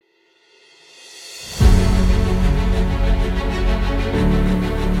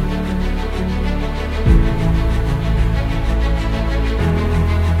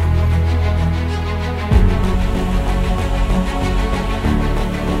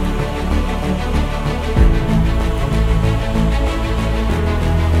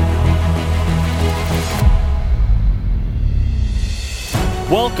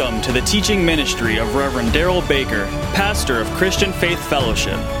Welcome to the teaching ministry of Reverend Daryl Baker, pastor of Christian Faith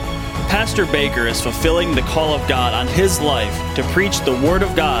Fellowship. Pastor Baker is fulfilling the call of God on his life to preach the Word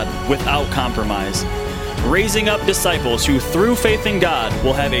of God without compromise, raising up disciples who, through faith in God,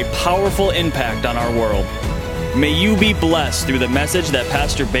 will have a powerful impact on our world. May you be blessed through the message that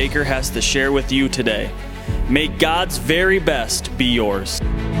Pastor Baker has to share with you today. May God's very best be yours.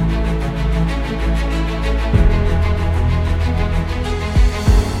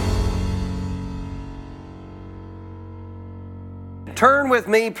 Turn with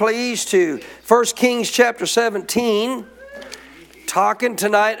me, please, to 1 Kings chapter 17. Talking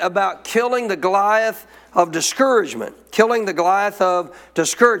tonight about killing the Goliath of discouragement. Killing the Goliath of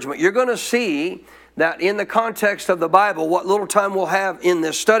discouragement. You're going to see that in the context of the Bible, what little time we'll have in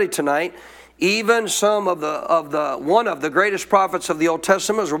this study tonight, even some of one of the greatest prophets of the Old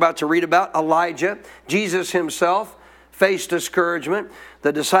Testament, as we're about to read about, Elijah, Jesus himself, faced discouragement.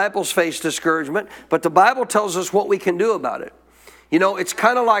 The disciples faced discouragement. But the Bible tells us what we can do about it. You know, it's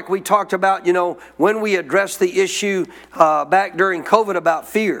kind of like we talked about, when we addressed the issue back during COVID about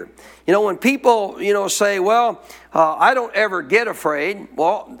fear. When people, say, I don't ever get afraid.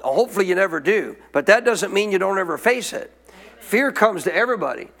 Well, hopefully you never do. But that doesn't mean you don't ever face it. Fear comes to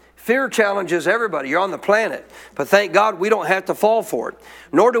everybody. Fear challenges everybody. You're on the planet. But thank God we don't have to fall for it.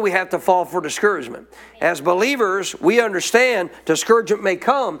 Nor do we have to fall for discouragement. As believers, we understand discouragement may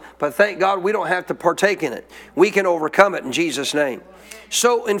come, but thank God we don't have to partake in it. We can overcome it in Jesus' name.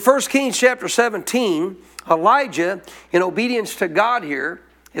 So in 1 Kings chapter 17, Elijah, in obedience to God here,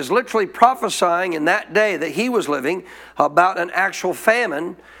 is literally prophesying in that day that he was living about an actual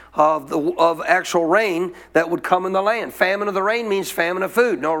famine of actual rain that would come in the land. Famine of the rain means famine of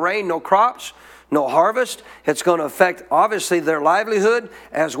food. No rain, no crops, no harvest. It's going to affect, obviously, their livelihood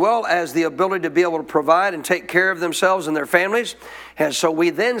as well as the ability to be able to provide and take care of themselves and their families. And so we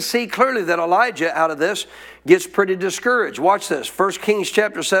then see clearly that Elijah, out of this, gets pretty discouraged. Watch this. 1 Kings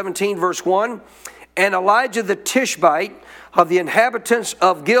chapter 17, verse 1. And Elijah the Tishbite of the inhabitants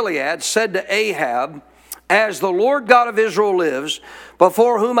of Gilead said to Ahab, as the Lord God of Israel lives,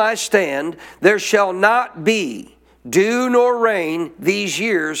 before whom I stand, there shall not be dew nor rain these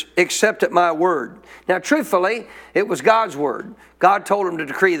years except at my word. Now, truthfully, it was God's word. God told him to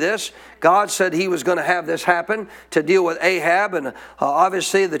decree this. God said he was going to have this happen to deal with Ahab and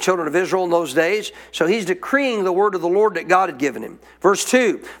obviously the children of Israel in those days. So he's decreeing the word of the Lord that God had given him. Verse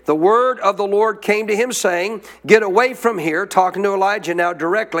 2, the word of the Lord came to him saying, get away from here, talking to Elijah now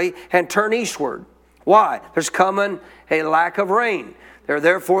directly, and turn eastward. Why? There's coming a lack of rain. There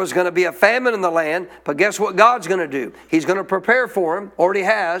therefore is going to be a famine in the land. But guess what God's going to do? He's going to prepare for him, already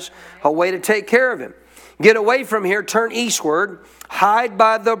has, a way to take care of him. Get away from here, turn eastward, hide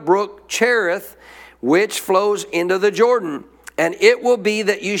by the brook Cherith, which flows into the Jordan. And it will be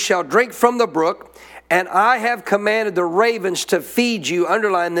that you shall drink from the brook, and I have commanded the ravens to feed you.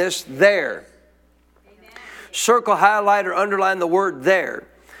 Underline this, there. Amen. Circle, highlight, or underline the word there.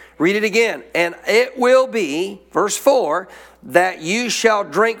 Read it again. And it will be, verse 4, that you shall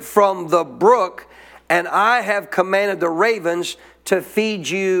drink from the brook, and I have commanded the ravens to feed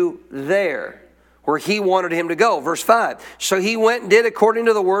you there, where he wanted him to go. Verse 5, so he went and did according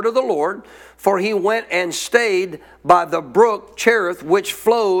to the word of the Lord, for he went and stayed by the brook Cherith, which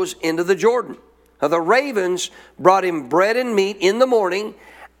flows into the Jordan. Now the ravens brought him bread and meat in the morning,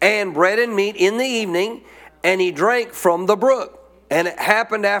 and bread and meat in the evening, and he drank from the brook. And it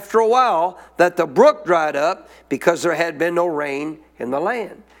happened after a while that the brook dried up because there had been no rain in the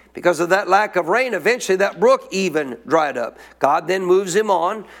land. Because of that lack of rain, eventually that brook even dried up. God then moves him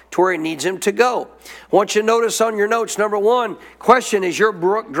on to where he needs him to go. I want you to notice on your notes, number one, question, is your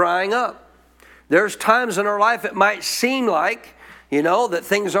brook drying up? There's times in our life it might seem like, that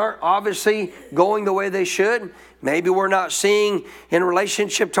things aren't obviously going the way they should. Maybe we're not seeing in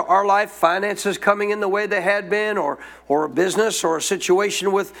relationship to our life finances coming in the way they had been, or a business or a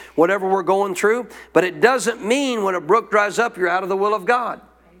situation with whatever we're going through. But it doesn't mean when a brook dries up, you're out of the will of God.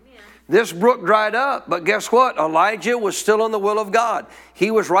 Amen. This brook dried up, but guess what? Elijah was still in the will of God.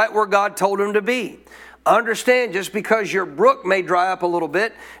 He was right where God told him to be. Understand, just because your brook may dry up a little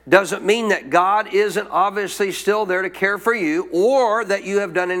bit doesn't mean that God isn't obviously still there to care for you or that you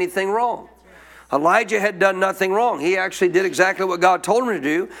have done anything wrong. Elijah had done nothing wrong. He actually did exactly what God told him to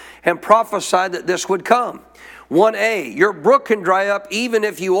do and prophesied that this would come. 1A, your brook can dry up even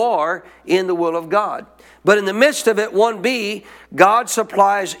if you are in the will of God. But in the midst of it, 1B, God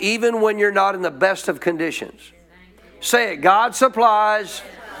supplies even when you're not in the best of conditions. Say it, God supplies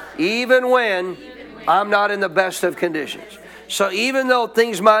even when I'm not in the best of conditions. So even though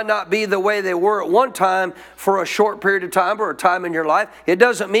things might not be the way they were at one time for a short period of time or a time in your life, it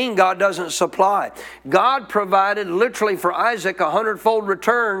doesn't mean God doesn't supply. God provided literally for Isaac 100-fold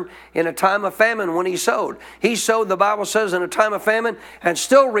return in a time of famine when he sowed. He sowed, the Bible says, in a time of famine and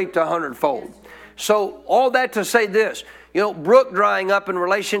still reaped 100-fold. So all that to say this, brook drying up in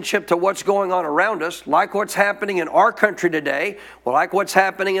relationship to what's going on around us, like what's happening in our country today, well, like what's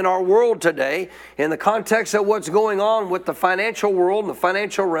happening in our world today, in the context of what's going on with the financial world and the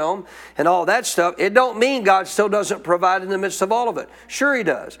financial realm and all that stuff, it don't mean God still doesn't provide in the midst of all of it. Sure he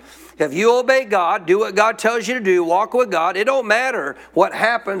does. If you obey God, do what God tells you to do, walk with God, it don't matter what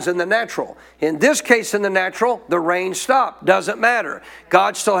happens in the natural. In this case, in the natural, the rain stopped. Doesn't matter.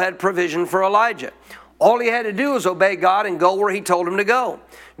 God still had provision for Elijah. All he had to do was obey God and go where he told him to go.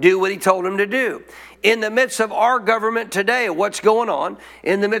 Do what he told him to do. In the midst of our government today, what's going on?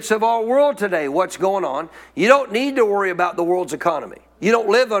 In the midst of our world today, what's going on? You don't need to worry about the world's economy. You don't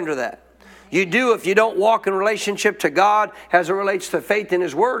live under that. You do if you don't walk in relationship to God as it relates to faith in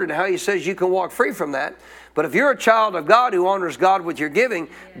his word and how he says you can walk free from that. But if you're a child of God who honors God with your giving,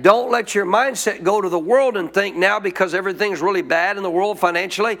 don't let your mindset go to the world and think now because everything's really bad in the world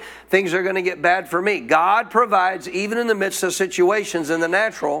financially, things are going to get bad for me. God provides even in the midst of situations in the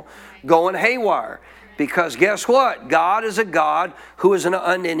natural going haywire. Because guess what? God is a God who is an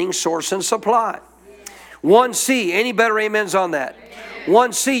unending source and supply. 1C, any better amens on that?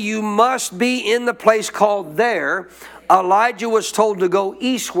 1C, you must be in the place called there. Elijah was told to go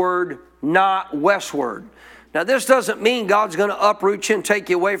eastward, not westward. Now, this doesn't mean God's going to uproot you and take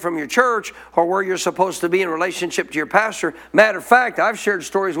you away from your church or where you're supposed to be in relationship to your pastor. Matter of fact, I've shared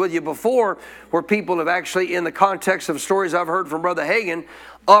stories with you before where people have actually, in the context of stories I've heard from Brother Hagin,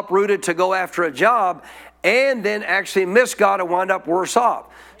 uprooted to go after a job and then actually missed God and wound up worse off.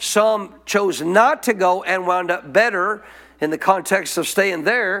 Some chose not to go and wound up better in the context of staying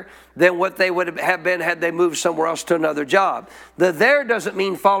there than what they would have been had they moved somewhere else to another job. The there doesn't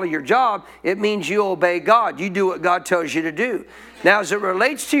mean follow your job. It means you obey God. You do what God tells you to do. Now, as it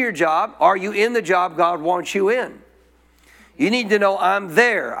relates to your job, are you in the job God wants you in? You need to know I'm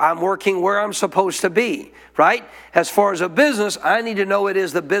there. I'm working where I'm supposed to be, right? As far as a business, I need to know it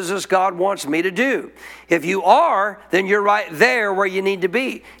is the business God wants me to do. If you are, then you're right there where you need to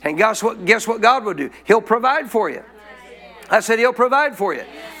be. And guess what God will do? He'll provide for you. I said he'll provide for you.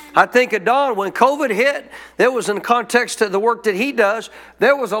 I think of Don, when COVID hit, there was in context of the work that he does,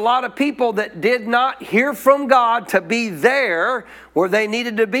 there was a lot of people that did not hear from God to be there where they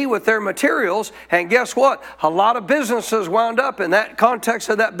needed to be with their materials. And guess what? A lot of businesses wound up in that context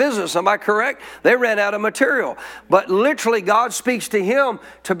of that business. Am I correct? They ran out of material. But literally God speaks to him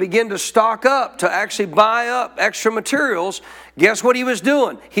to begin to stock up, to actually buy up extra materials. Guess what he was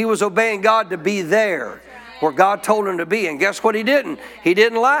doing? He was obeying God to be there where God told him to be. And guess what he didn't? He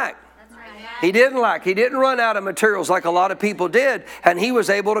didn't lack. He didn't lack. He didn't run out of materials like a lot of people did. And he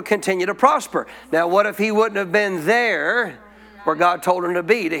was able to continue to prosper. Now, what if he wouldn't have been there where God told him to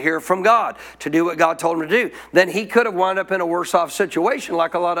be, to hear from God, to do what God told him to do? Then he could have wound up in a worse off situation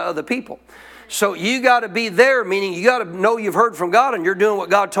like a lot of other people. So you got to be there, meaning you got to know you've heard from God and you're doing what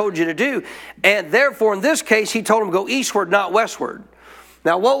God told you to do. And therefore, in this case, he told him go eastward, not westward.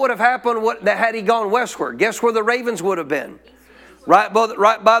 Now, what would have happened had he gone westward? Guess where the ravens would have been? Right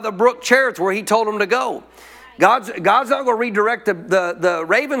by the brook Cherith where he told them to go. God's not going to redirect the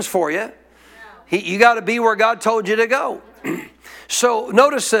ravens for you. You got to be where God told you to go. So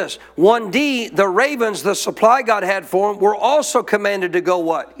notice this. 1D, the ravens, the supply God had for them, were also commanded to go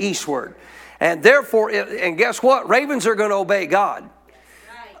what? Eastward. And therefore, and guess what? Ravens are going to obey God.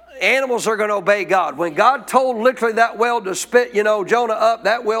 Animals are going to obey God. When God told literally that whale to spit, Jonah up,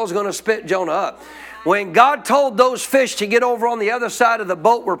 that whale's going to spit Jonah up. When God told those fish to get over on the other side of the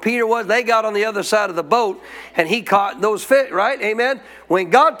boat where Peter was, they got on the other side of the boat and he caught those fish, right? Amen? When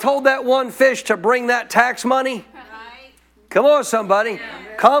God told that one fish to bring that tax money, come on somebody,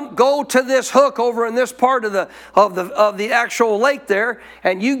 go to this hook over in this part of the actual lake there,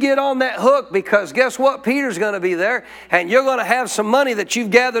 and you get on that hook because guess what? Peter's going to be there, and you're going to have some money that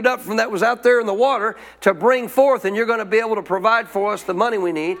you've gathered up from that was out there in the water to bring forth, and you're going to be able to provide for us the money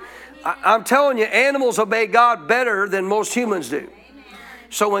we need. I'm telling you, animals obey God better than most humans do.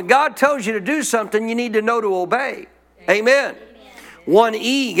 So when God tells you to do something, you need to know to obey. Amen.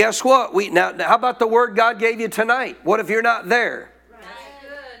 1E, guess what? Now, how about the word God gave you tonight? What if you're not there?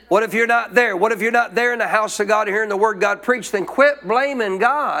 What if you're not there? What if you're not there in the house of God hearing the word God preached? Then quit blaming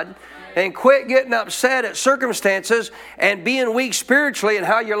God and quit getting upset at circumstances and being weak spiritually and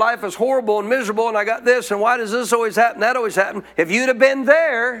how your life is horrible and miserable and I got this and why does this always happen, that always happen. If you'd have been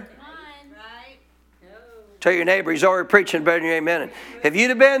there, Tell your neighbor, he's already preaching better than you, amen. And if you'd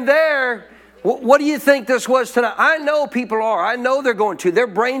have been there, what do you think this was tonight? I know people are. I know they're going to. Their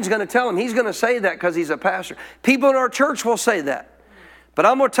brain's going to tell them. He's going to say that because he's a pastor. People in our church will say that. But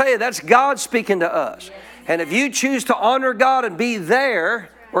I'm going to tell you, that's God speaking to us. And if you choose to honor God and be there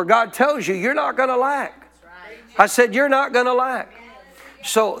where God tells you, you're not going to lack. I said, you're not going to lack.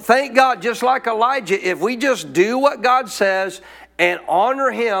 So thank God, just like Elijah, if we just do what God says and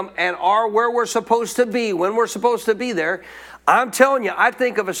honor Him and are where we're supposed to be, when we're supposed to be there, I'm telling you, I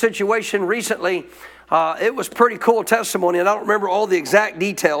think of a situation recently. It was pretty cool testimony, and I don't remember all the exact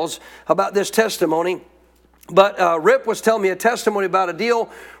details about this testimony. But Rip was telling me a testimony about a deal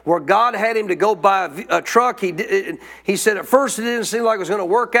where God had him to go buy a truck. He said at first it didn't seem like it was going to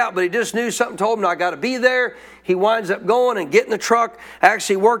work out, but he just knew something told him, I got to be there. He winds up going and getting the truck,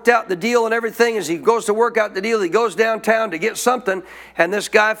 actually worked out the deal and everything. As he goes to work out the deal, he goes downtown to get something, and this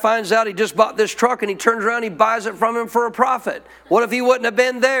guy finds out he just bought this truck, and he turns around and he buys it from him for a profit. What if he wouldn't have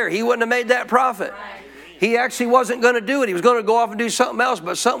been there? He wouldn't have made that profit. He actually wasn't going to do it. He was going to go off and do something else,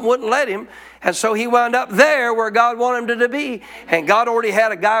 but something wouldn't let him. And so he wound up there where God wanted him to be. And God already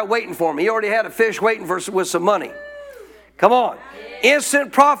had a guy waiting for him. He already had a fish waiting with some money. Come on.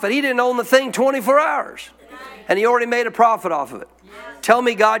 Instant profit. He didn't own the thing 24 hours. And he already made a profit off of it. Tell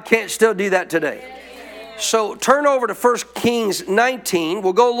me God can't still do that today. So turn over to 1 Kings 19.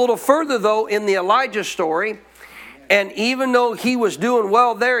 We'll go a little further, though, in the Elijah story. And even though he was doing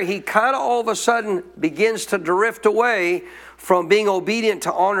well there, he kind of all of a sudden begins to drift away from being obedient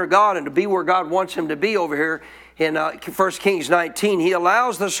to honor God and to be where God wants him to be over here in 1 Kings 19. He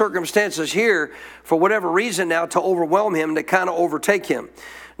allows the circumstances here, for whatever reason now, to overwhelm him, to kind of overtake him.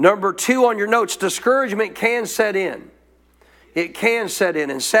 Number 2 on your notes, discouragement can set in. It can set in.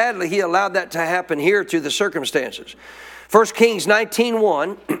 And sadly, he allowed that to happen here through the circumstances. 1 Kings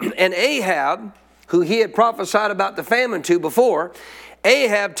 19:1, and Ahab, who he had prophesied about the famine to before,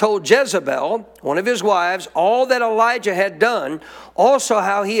 Ahab told Jezebel, one of his wives, all that Elijah had done, also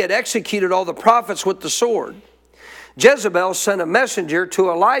how he had executed all the prophets with the sword. Jezebel sent a messenger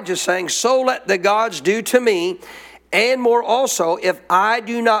to Elijah saying, so let the gods do to me, and more also, if I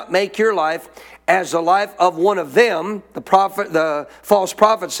do not make your life as the life of one of them, the false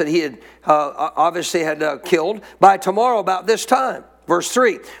prophets that he had obviously had killed, by tomorrow about this time. Verse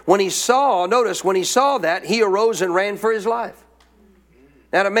 3, when he saw that, he arose and ran for his life.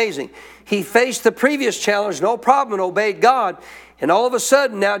 Isn't that amazing? He faced the previous challenge, no problem, and obeyed God. And all of a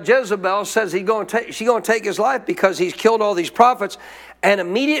sudden, now Jezebel says she's going to take his life because he's killed all these prophets. And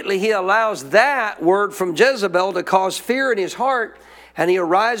immediately he allows that word from Jezebel to cause fear in his heart. And he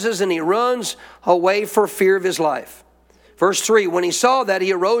arises and he runs away for fear of his life. Verse 3, when he saw that,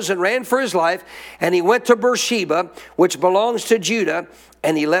 he arose and ran for his life, and he went to Beersheba, which belongs to Judah,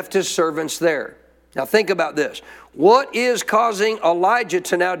 and he left his servants there. Now think about this. What is causing Elijah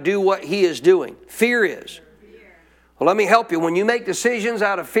to now do what he is doing? Fear is. Well, let me help you. When you make decisions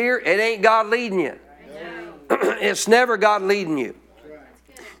out of fear, it ain't God leading you. It's never God leading you.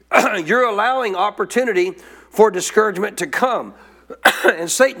 You're allowing opportunity for discouragement to come and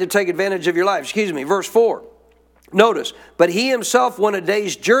Satan to take advantage of your life. Verse 4. Notice, but he himself went a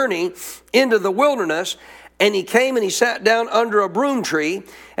day's journey into the wilderness, and he came and he sat down under a broom tree,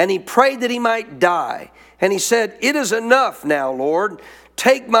 and he prayed that he might die. And he said, it is enough now, Lord.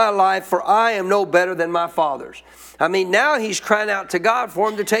 Take my life, for I am no better than my fathers. I mean, now he's crying out to God for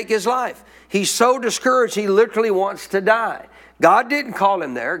him to take his life. He's so discouraged, he literally wants to die. God didn't call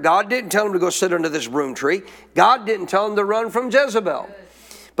him there. God didn't tell him to go sit under this broom tree. God didn't tell him to run from Jezebel.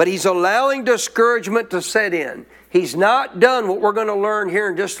 But he's allowing discouragement to set in. He's not done what we're going to learn here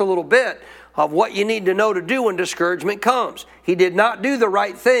in just a little bit of what you need to know to do when discouragement comes. He did not do the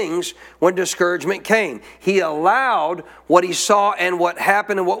right things when discouragement came. He allowed what he saw and what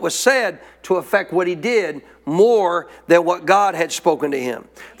happened and what was said to affect what he did more than what God had spoken to him.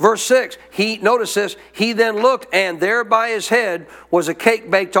 Verse 6, notice this, he then looked, and there by his head was a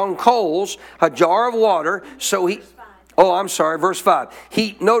cake baked on coals, a jar of water, verse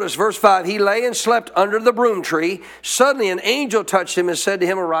 5. Notice verse 5, he lay and slept under the broom tree. Suddenly an angel touched him and said to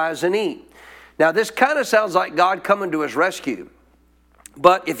him, arise and eat. Now this kind of sounds like God coming to his rescue.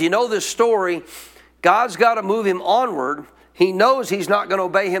 But if you know this story, God's got to move him onward. He knows he's not going to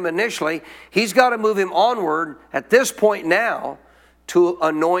obey him initially. He's got to move him onward at this point now to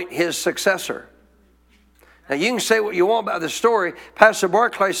anoint his successor. Now you can say what you want about this story. Pastor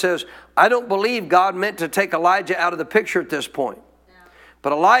Barclay says, I don't believe God meant to take Elijah out of the picture at this point. No.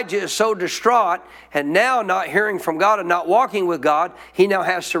 But Elijah is so distraught, and now not hearing from God and not walking with God, he now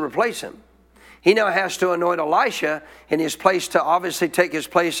has to replace him. He now has to anoint Elisha in his place to obviously take his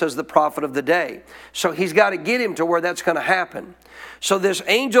place as the prophet of the day. So he's got to get him to where that's going to happen. So this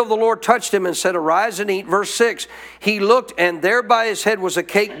angel of the Lord touched him and said, arise and eat. Verse 6, he looked, and there by his head was a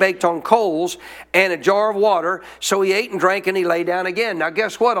cake baked on coals and a jar of water. So he ate and drank, and he lay down again. Now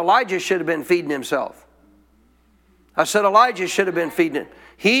guess what? Elijah should have been feeding himself. I said Elijah should have been feeding him.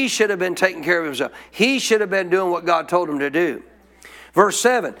 He should have been taking care of himself. He should have been doing what God told him to do. Verse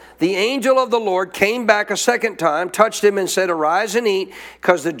 7, the angel of the Lord came back a second time, touched him and said, arise and eat,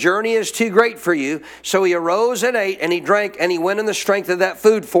 because the journey is too great for you. So he arose and ate, and he drank, and he went in the strength of that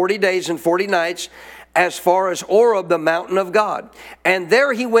food 40 days and 40 nights, as far as Oreb, the mountain of God. And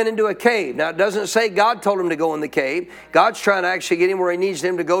there he went into a cave. Now it doesn't say God told him to go in the cave. God's trying to actually get him where he needs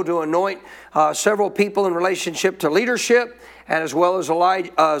him to go to anoint several people in relationship to leadership, and as well as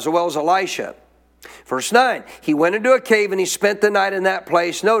Elisha. Verse 9, he went into a cave and he spent the night in that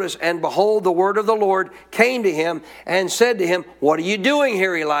place. Notice, and behold, the word of the Lord came to him and said to him, what are you doing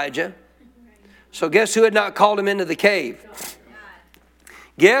here, Elijah? So guess who had not called him into the cave?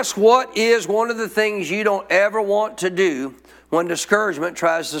 Guess what is one of the things you don't ever want to do when discouragement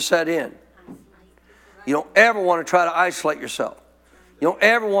tries to set in? You don't ever want to try to isolate yourself. You don't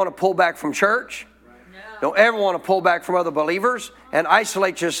ever want to pull back from church. Don't ever want to pull back from other believers and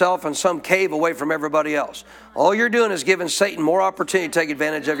isolate yourself in some cave away from everybody else. All you're doing is giving Satan more opportunity to take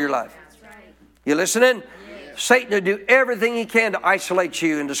advantage of your life. You listening? Satan will do everything he can to isolate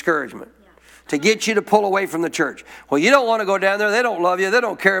you in discouragement, to get you to pull away from the church. Well, you don't want to go down there. They don't love you. They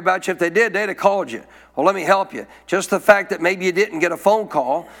don't care about you. If they did, they'd have called you. Well, let me help you. Just the fact that maybe you didn't get a phone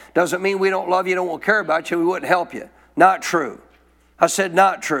call doesn't mean we don't love you, don't care about you, we wouldn't help you. Not true. I said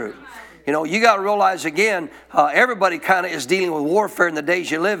not true. You know, you got to realize again, everybody kind of is dealing with warfare in the days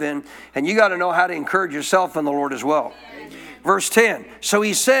you live in, and you got to know how to encourage yourself in the Lord as well. Verse 10, so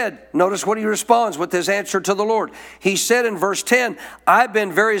he said, notice what he responds with his answer to the Lord. He said in verse 10, I've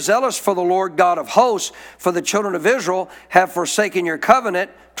been very zealous for the Lord God of hosts, for the children of Israel have forsaken your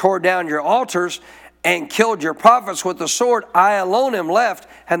covenant, tore down your altars, and killed your prophets with the sword. I alone am left,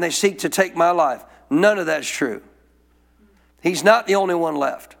 and they seek to take my life. None of that's true. He's not the only one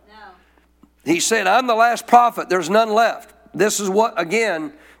left. He said, I'm the last prophet. There's none left. This is what,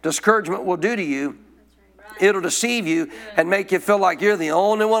 again, discouragement will do to you. It'll deceive you and make you feel like you're the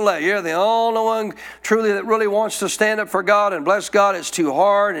only one left. You're the only one truly that really wants to stand up for God and bless God. It's too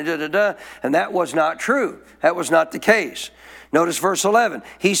hard and da-da-da. And that was not true. That was not the case. Notice verse 11.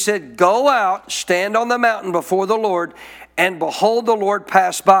 He said, go out, stand on the mountain before the Lord, and behold, the Lord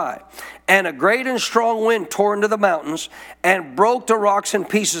passed by. And a great and strong wind tore into the mountains and broke the rocks in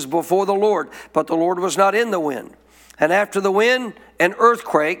pieces before the Lord. But the Lord was not in the wind. And after the wind, an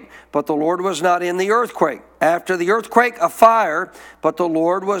earthquake, but the Lord was not in the earthquake. After the earthquake, a fire, but the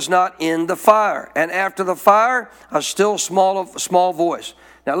Lord was not in the fire. And after the fire, a still small voice.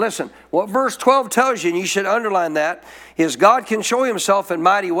 Now listen, what verse 12 tells you, and you should underline that, is God can show himself in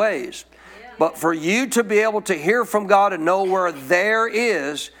mighty ways. But for you to be able to hear from God and know where there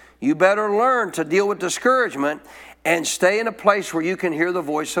is, you better learn to deal with discouragement and stay in a place where you can hear the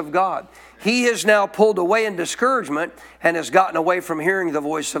voice of God. He has now pulled away in discouragement and has gotten away from hearing the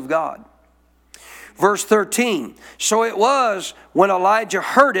voice of God. Verse 13, so it was when Elijah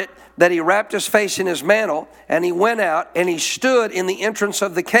heard it that he wrapped his face in his mantle, and he went out and he stood in the entrance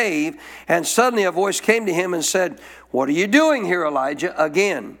of the cave, and suddenly a voice came to him and said, what are you doing here, Elijah?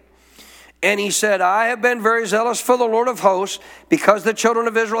 Again. And he said, I have been very zealous for the Lord of hosts, because the children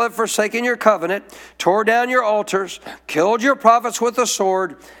of Israel have forsaken your covenant, tore down your altars, killed your prophets with the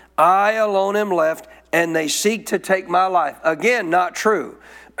sword. I alone am left, and they seek to take my life. Again, not true.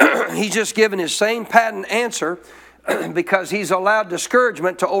 He's just given his same patent answer because he's allowed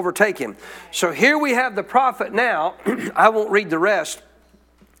discouragement to overtake him. So here we have the prophet now. I won't read the rest.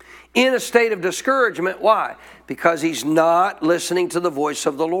 In a state of discouragement. Why? Because he's not listening to the voice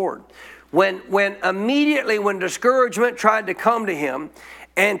of the Lord. When immediately when discouragement tried to come to him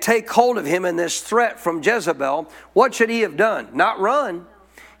and take hold of him in this threat from Jezebel, what should he have done? Not run.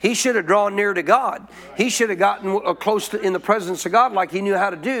 He should have drawn near to God. He should have gotten close to, in the presence of God like he knew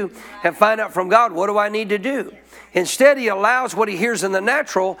how to do, and find out from God, what do I need to do? Instead, he allows what he hears in the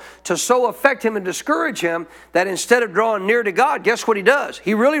natural to so affect him and discourage him that instead of drawing near to God, guess what he does?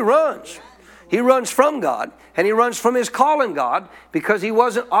 He really runs. He runs from God, and he runs from his call in God, because he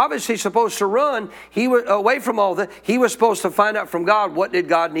wasn't obviously supposed to run. He was away from all that. He was supposed to find out from God, what did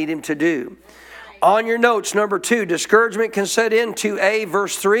God need him to do? On your notes, number 2, discouragement can set in. 2a,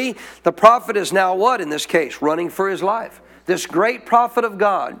 verse 3, the prophet is now what in this case? Running for his life. This great prophet of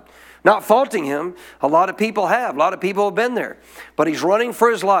God, Not faulting him. A lot of people have. A lot of people have been there. But he's running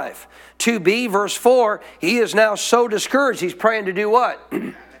for his life. 2b, verse 4, he is now so discouraged. He's praying to do what?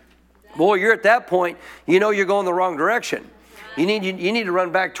 Boy, you're at that point, you know you're going the wrong direction. You need to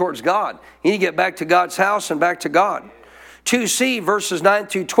run back towards God. You need to get back to God's house and back to God. 2c, verses 9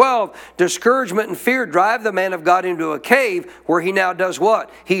 through 12, discouragement and fear drive the man of God into a cave where he now does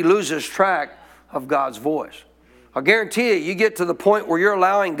what? He loses track of God's voice. I guarantee you get to the point where you're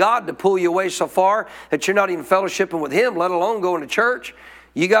allowing God to pull you away so far that you're not even fellowshipping with Him, let alone going to church.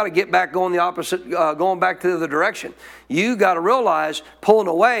 You got to get back going the opposite, going back to the other direction. You got to realize pulling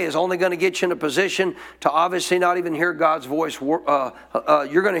away is only going to get you in a position to obviously not even hear God's voice. You're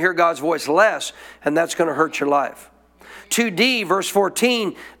going to hear God's voice less, and that's going to hurt your life. 2d, verse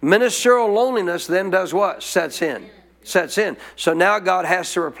 14, ministerial loneliness then does what? Sets in. So now God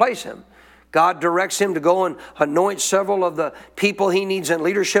has to replace him. God directs him to go and anoint several of the people he needs in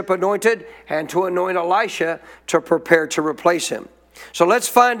leadership anointed and to anoint Elisha to prepare to replace him. So let's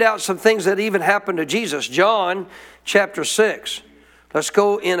find out some things that even happened to Jesus. John chapter 6. Let's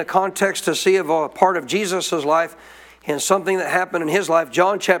go in a context to see of a part of Jesus' life and something that happened in his life.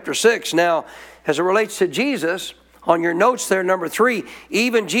 John chapter 6. Now, as it relates to Jesus, on your notes there, number 3,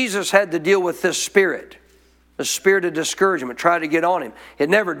 even Jesus had to deal with this spirit. The spirit of discouragement tried to get on him. It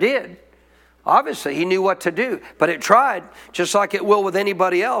never did. Obviously, he knew what to do, but it tried, just like it will with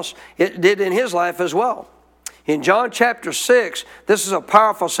anybody else. It did in his life as well. In John chapter 6, this is a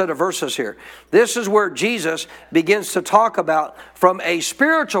powerful set of verses here. This is where Jesus begins to talk about, from a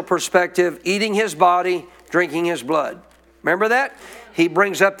spiritual perspective, eating his body, drinking his blood. Remember that? He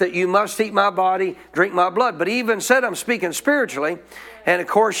brings up that you must eat my body, drink my blood. But he even said, I'm speaking spiritually. And of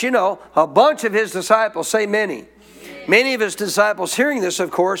course, you know, a bunch of his disciples, say many. Many of his disciples hearing this, of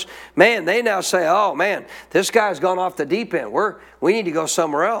course, man, they now say, oh man, this guy's gone off the deep end. We need to go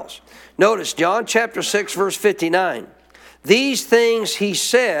somewhere else. Notice John chapter 6, verse 59. These things he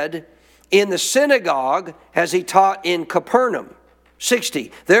said in the synagogue as he taught in Capernaum.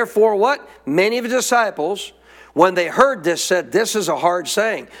 60. Therefore what? Many of the disciples, when they heard this, said, this is a hard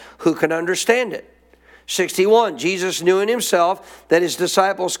saying. Who can understand it? 61. Jesus knew in himself that his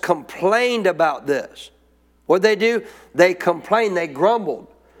disciples complained about this. What'd they do? They complained, they grumbled,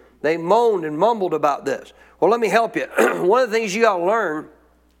 they moaned and mumbled about this. Well, let me help you. One of the things you got to learn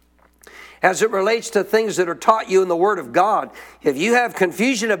as it relates to things that are taught you in the Word of God, if you have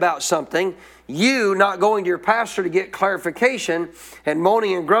confusion about something, you not going to your pastor to get clarification and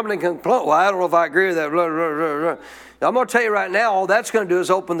moaning and grumbling and complaining, well, I don't know if I agree with that. Blah, blah, blah, blah. I'm going to tell you right now, all that's going to do is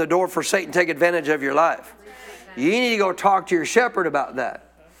open the door for Satan to take advantage of your life. You need to go talk to your shepherd about that.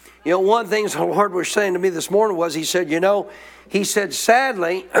 You know, one of the things the Lord was saying to me this morning was, he said,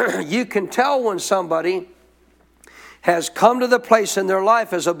 sadly, you can tell when somebody has come to the place in their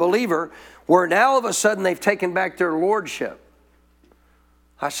life as a believer where now all of a sudden they've taken back their lordship.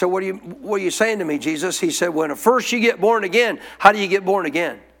 I said, what are you saying to me, Jesus? He said, when first you get born again, how do you get born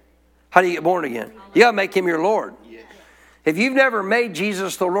again? How do you get born again? You got to make him your Lord. If you've never made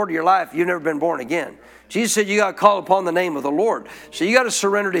Jesus the Lord of your life, you've never been born again. Jesus said you got to call upon the name of the Lord. So you got to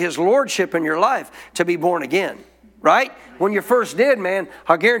surrender to his lordship in your life to be born again. Right? When you first did, man,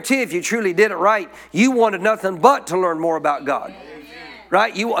 I guarantee if you truly did it right, you wanted nothing but to learn more about God.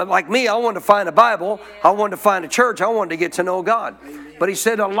 Right? You, like me, I wanted to find a Bible. I wanted to find a church. I wanted to get to know God. But he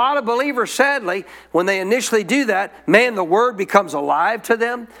said a lot of believers, sadly, when they initially do that, man, the Word becomes alive to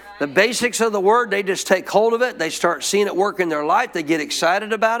them. The basics of the Word, they just take hold of it. They start seeing it work in their life. They get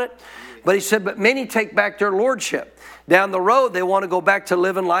excited about it. But he said, but many take back their lordship. Down the road, they want to go back to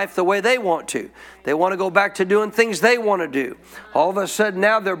living life the way they want to. They want to go back to doing things they want to do. All of a sudden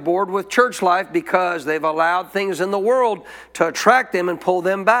now they're bored with church life because they've allowed things in the world to attract them and pull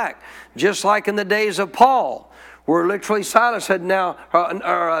them back. Just like in the days of Paul, where literally Silas had now,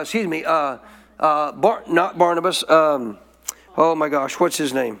 not Barnabas, oh my gosh, what's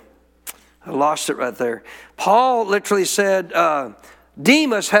his name? I lost it right there. Paul literally said,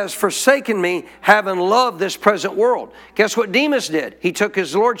 Demas has forsaken me, having loved this present world. Guess what Demas did? He took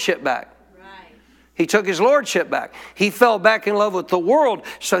his lordship back. Right. He took his lordship back. He fell back in love with the world,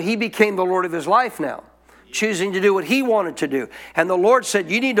 so he became the Lord of his life now, choosing to do what he wanted to do. And the Lord said,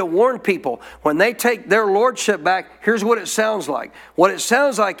 you need to warn people, when they take their lordship back, here's what it sounds like. What it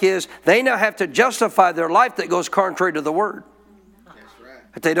sounds like is they now have to justify their life that goes contrary to the Word.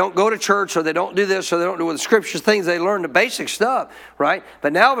 If they don't go to church, or they don't do this, or they don't do the scriptures things, they learn the basic stuff, right?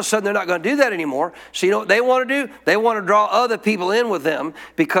 But now all of a sudden they're not going to do that anymore. So you know what they want to do? They want to draw other people in with them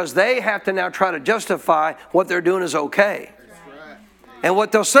because they have to now try to justify what they're doing is okay. And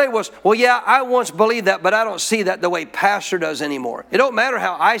what they'll say was, well, yeah, I once believed that, but I don't see that the way pastor does anymore. It don't matter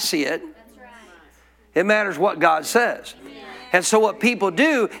how I see it. It matters what God says. And so what people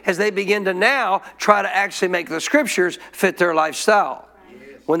do is they begin to now try to actually make the scriptures fit their lifestyle.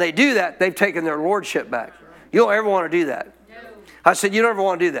 When they do that, they've taken their lordship back. You don't ever want to do that. I said, you don't ever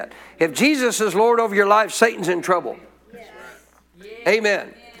want to do that. If Jesus is Lord over your life, Satan's in trouble.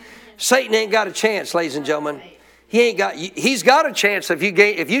 Amen. Satan ain't got a chance, ladies and gentlemen. He's got a chance if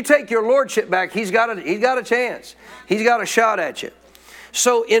you take your lordship back. He's got a chance. He's got a shot at you.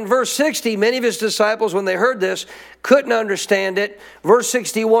 So in verse 60, many of his disciples, when they heard this, couldn't understand it. Verse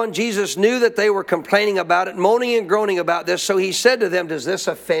 61, Jesus knew that they were complaining about it, moaning and groaning about this. So he said to them, does this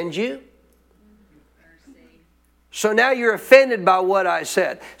offend you? So now you're offended by what I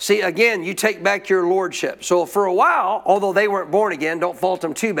said. See, again, you take back your lordship. So for a while, although they weren't born again, don't fault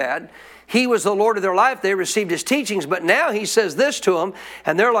them too bad. He was the Lord of their life. They received his teachings. But now he says this to them,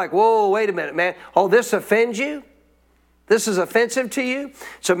 and they're like, whoa, wait a minute, man. Oh, this offends you? This is offensive to you?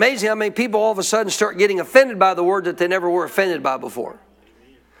 It's amazing how many people all of a sudden start getting offended by the word that they never were offended by before.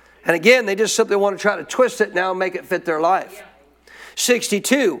 And again, they just simply want to try to twist it now and make it fit their life.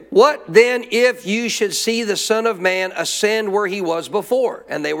 62, what then if you should see the Son of Man ascend where he was before?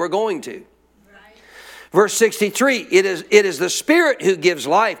 And they were going to. Verse 63, it is the Spirit who gives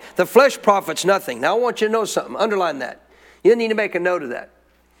life. The flesh profits nothing. Now I want you to know something. Underline that. You need to make a note of that.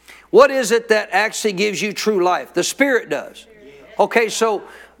 What is it that actually gives you true life? The Spirit does. Okay, so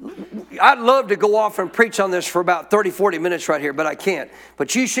I'd love to go off and preach on this for about 30, 40 minutes right here, but I can't.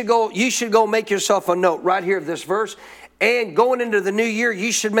 But you should go make yourself a note right here of this verse. And going into the new year,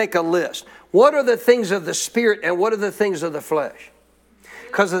 you should make a list. What are the things of the Spirit and what are the things of the flesh?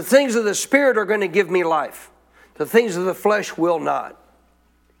 Because the things of the Spirit are going to give me life. The things of the flesh will not.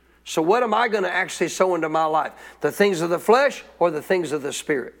 So what am I going to actually sow into my life? The things of the flesh or the things of the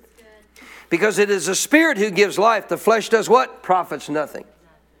Spirit? Because it is the Spirit who gives life. The flesh does what? Profits nothing.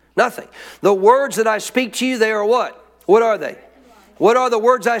 Nothing. The words that I speak to you, they are what? What are they? What are the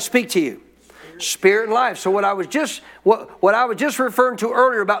words I speak to you? Spirit and life. So what I was just referring to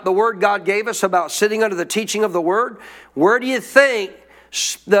earlier about the word God gave us, about sitting under the teaching of the word, where do you think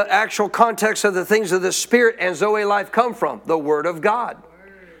the actual context of the things of the Spirit and Zoe life come from? The Word of God.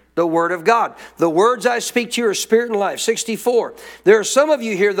 The Word of God. The words I speak to you are spirit and life. 64. There are some of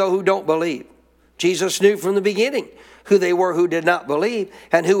you here, though, who don't believe. Jesus knew from the beginning who they were who did not believe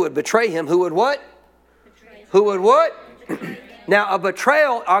and who would betray him. Who would what? Who would what? Now, a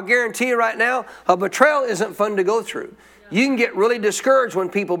betrayal, I'll guarantee you right now, a betrayal isn't fun to go through. You can get really discouraged when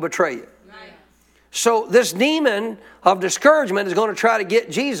people betray you. So this demon of discouragement is going to try to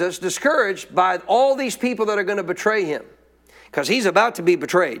get Jesus discouraged by all these people that are going to betray him. Because he's about to be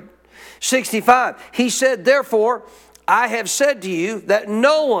betrayed. 65, he said, therefore, I have said to you that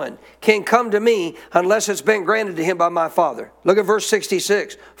no one can come to me unless it's been granted to him by my Father. Look at verse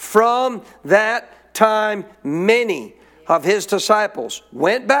 66. From that time, many of his disciples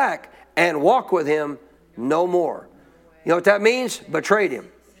went back and walked with him no more. You know what that means? Betrayed him.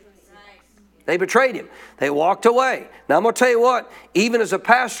 They betrayed him. They walked away. Now I'm going to tell you what, even as a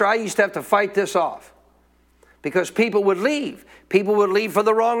pastor, I used to have to fight this off. Because people would leave. People would leave for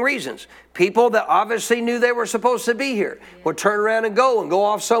the wrong reasons. People that obviously knew they were supposed to be here would turn around and go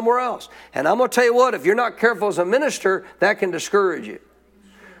off somewhere else. And I'm going to tell you what, if you're not careful as a minister, that can discourage you.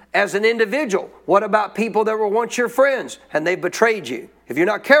 As an individual, what about people that were once your friends and they betrayed you? If you're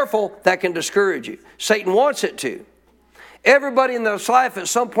not careful, that can discourage you. Satan wants it to. Everybody in this life at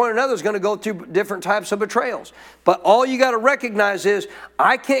some point or another is going to go through different types of betrayals. But all you got to recognize is,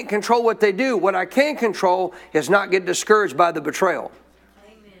 I can't control what they do. What I can control is not get discouraged by the betrayal.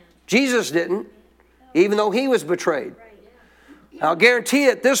 Amen. Jesus didn't, even though he was betrayed. I'll guarantee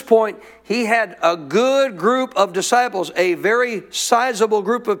you at this point, he had a good group of disciples, a very sizable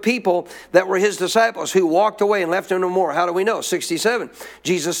group of people that were his disciples who walked away and left him no more. How do we know? 67.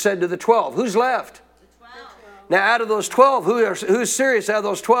 Jesus said to the 12, who's left? Now, out of those 12, who's serious out of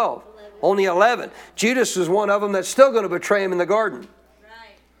those 12? 11. Only 11. Judas is one of them that's still going to betray him in the garden.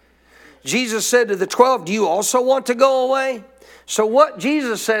 Right. Jesus said to the 12, do you also want to go away? So what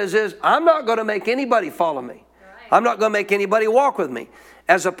Jesus says is, I'm not going to make anybody follow me. Right. I'm not going to make anybody walk with me.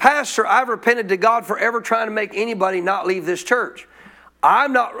 As a pastor, I've repented to God for ever trying to make anybody not leave this church.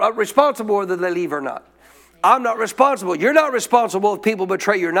 I'm not responsible whether they leave or not. I'm not responsible. You're not responsible if people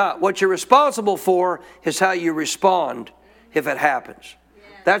betray you or not. What you're responsible for is how you respond if it happens.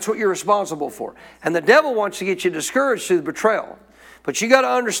 That's what you're responsible for. And the devil wants to get you discouraged through the betrayal. But you got to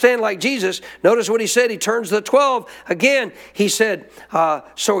understand, like Jesus, notice what he said. He turns to the 12. Again, he said,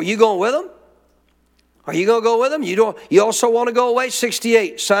 so are you going with them? Are you going to go with them? You also want to go away?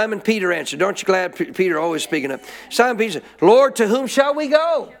 68. Simon Peter answered. Aren't you glad Peter always speaking up? Simon Peter said, Lord, to whom shall we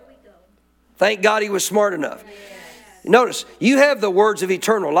go? Thank God he was smart enough. Notice, you have the words of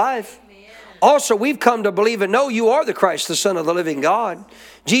eternal life. Also, we've come to believe and know you are the Christ, the Son of the living God.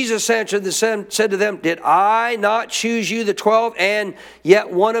 Jesus answered said to them, did I not choose you, the 12, and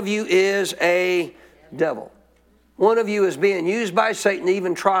yet one of you is a devil? One of you is being used by Satan to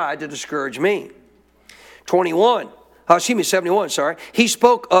even try to discourage me. 71, sorry. He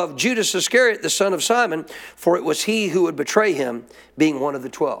spoke of Judas Iscariot, the son of Simon, for it was he who would betray him, being one of the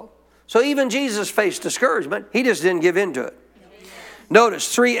 12. So even Jesus faced discouragement. He just didn't give in to it.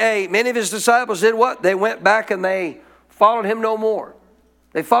 Notice 3a, many of his disciples did what? They went back and they followed him no more.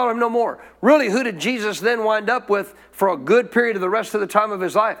 They followed him no more. Really, who did Jesus then wind up with for a good period of the rest of the time of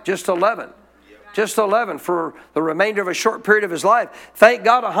his life? Just 11. Just 11 for the remainder of a short period of his life. Thank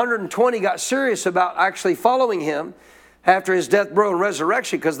God 120 got serious about actually following him after his death, burial, and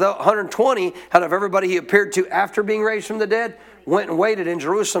resurrection, because the 120 out of everybody he appeared to after being raised from the dead went and waited in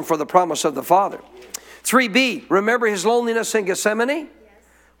Jerusalem for the promise of the Father. 3b, remember his loneliness in Gethsemane?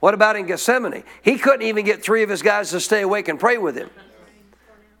 What about in Gethsemane? He couldn't even get 3 of his guys to stay awake and pray with him.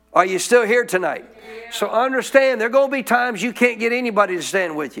 Are you still here tonight? So understand, there are going to be times you can't get anybody to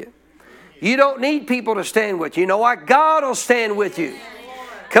stand with you. You don't need people to stand with you. You know why? God will stand with you.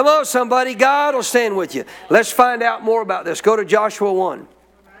 Come on, somebody. God will stand with you. Let's find out more about this. Go to Joshua 1.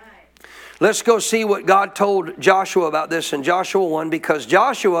 Let's go see what God told Joshua about this in Joshua 1, because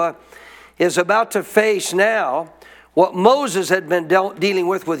Joshua is about to face now what Moses had been dealing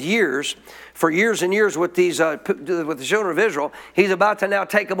with years, for years and years with the children of Israel. He's about to now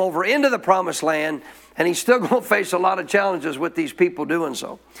take them over into the promised land, and he's still going to face a lot of challenges with these people doing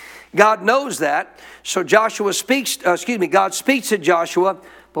so. God knows that, so God speaks to Joshua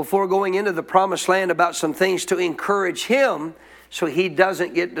before going into the promised land about some things to encourage him so he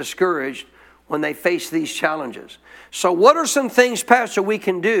doesn't get discouraged when they face these challenges. So what are some things, Pastor, we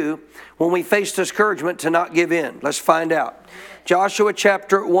can do when we face discouragement to not give in? Let's find out. Joshua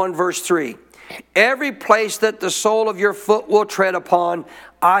chapter 1, verse 3. Every place that the sole of your foot will tread upon,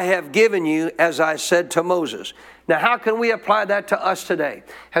 I have given you, as I said to Moses. Now, how can we apply that to us today?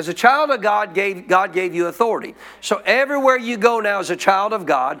 As a child of God, God gave you authority. So everywhere you go now as a child of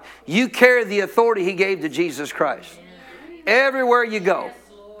God, you carry the authority he gave to Jesus Christ. Everywhere you go.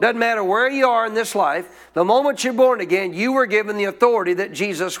 Doesn't matter where you are in this life, the moment you're born again, you were given the authority that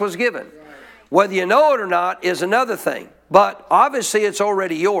Jesus was given. Whether you know it or not is another thing. But obviously it's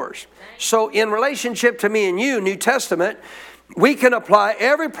already yours. So in relationship to me and you, New Testament, we can apply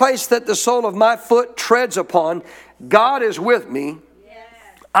every place that the sole of my foot treads upon. God is with me.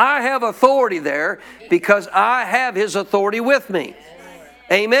 I have authority there because I have his authority with me.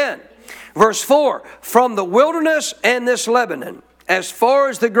 Amen. Verse 4, from the wilderness and this Lebanon, as far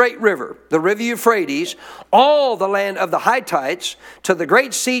as the great river, the river Euphrates, all the land of the Hittites, to the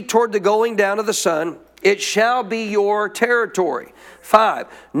great sea toward the going down of the sun, it shall be your territory. 5,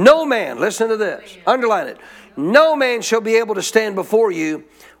 no man, listen to this, underline it, no man shall be able to stand before you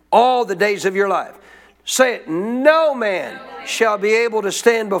all the days of your life. Say it, no man shall be able to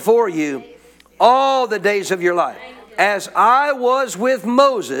stand before you all the days of your life. As I was with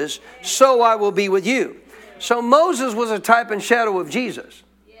Moses, so I will be with you. So Moses was a type and shadow of Jesus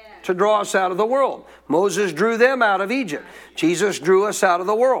to draw us out of the world. Moses drew them out of Egypt. Jesus drew us out of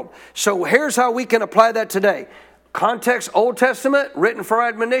the world. So here's how we can apply that today. Context, Old Testament, written for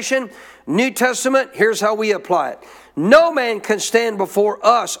admonition. New Testament, here's how we apply it. No man can stand before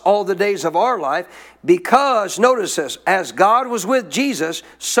us all the days of our life because, notice this, as God was with Jesus,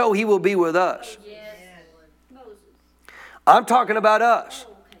 so he will be with us. I'm talking about us.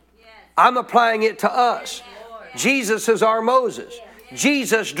 I'm applying it to us. Jesus is our Moses.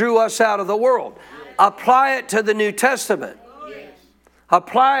 Jesus drew us out of the world. Apply it to the New Testament.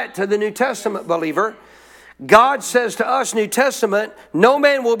 Apply it to the New Testament, believer. God says to us, New Testament, no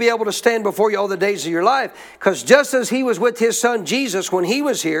man will be able to stand before you all the days of your life, because just as he was with his son Jesus when he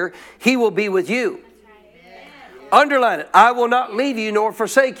was here, he will be with you. Underline it. I will not leave you nor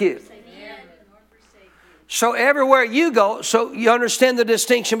forsake you. So everywhere you go, so you understand the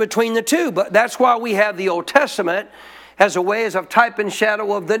distinction between the two. But that's why we have the Old Testament as a way as a type and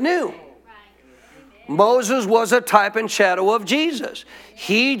shadow of the New. Moses was a type and shadow of Jesus.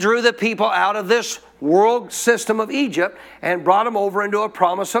 He drew the people out of this world system of Egypt and brought them over into a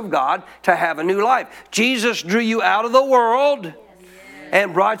promise of God to have a new life. Jesus drew you out of the world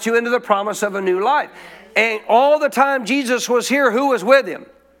and brought you into the promise of a new life. And all the time Jesus was here, who was with him?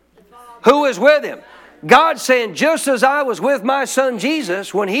 Who was with him? God's saying, just as I was with my son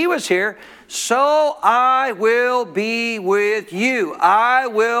Jesus when he was here, so I will be with you. I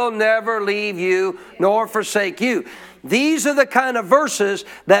will never leave you nor forsake you. These are the kind of verses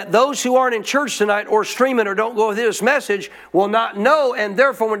that those who aren't in church tonight or streaming or don't go with this message will not know, and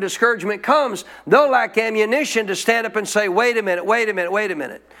therefore when discouragement comes, they'll lack ammunition to stand up and say, wait a minute, wait a minute, wait a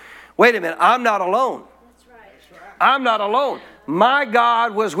minute. Wait a minute, I'm not alone. I'm not alone. My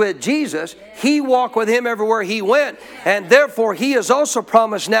God was with Jesus. He walked with him everywhere he went, and therefore he has also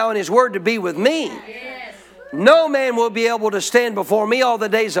promised now in his word to be with me. No man will be able to stand before me all the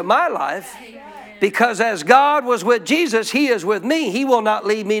days of my life. Because as God was with Jesus, he is with me. He will not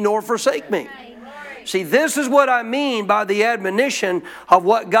leave me nor forsake me. See, this is what I mean by the admonition of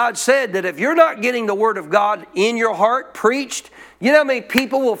what God said, that if you're not getting the Word of God in your heart, preached, you know how many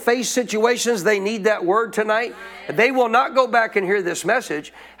people will face situations they need that Word tonight? They will not go back and hear this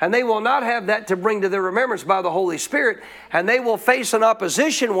message, and they will not have that to bring to their remembrance by the Holy Spirit, and they will face an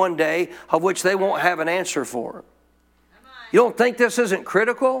opposition one day of which they won't have an answer for. You don't think this isn't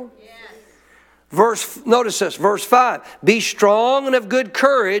critical? Notice this, verse 5. Be strong and of good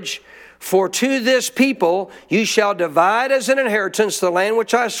courage, for to this people you shall divide as an inheritance the land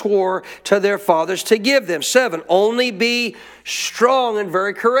which I swore to their fathers to give them. 7. Only be strong and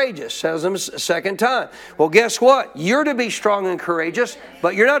very courageous. Says them a second time. Well, guess what? You're to be strong and courageous,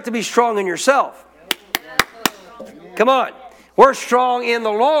 but you're not to be strong in yourself. Come on. We're strong in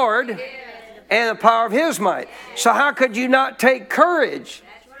the Lord and the power of His might. So how could you not take courage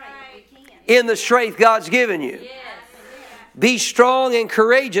in the strength God's given you? Be strong and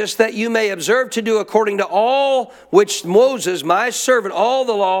courageous, that you may observe to do according to all which Moses my servant, all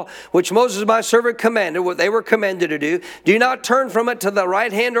the law which Moses my servant commanded, what they were commanded to do. Do not turn from it to the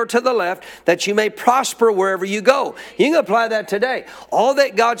right hand or to the left, that you may prosper wherever you go. You can apply that today. All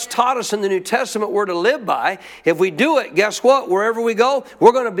that God's taught us in the New Testament we're to live by. If we do it, guess what? Wherever we go,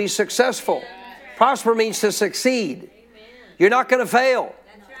 we're going to be successful. Prosper means to succeed. You're not going to fail.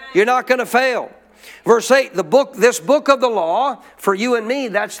 You're not going to fail. Verse 8, this book of the law, for you and me,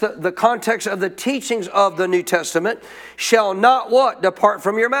 that's the context of the teachings of the New Testament, shall not what? Depart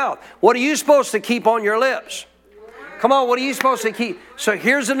from your mouth. What are you supposed to keep on your lips? Come on, what are you supposed to keep? So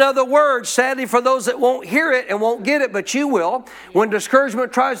here's another word, sadly, for those that won't hear it and won't get it, but you will. When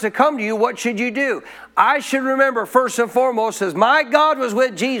discouragement tries to come to you, what should you do? I should remember, first and foremost, as my God was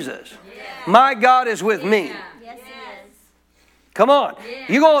with Jesus, my God is with me. Come on.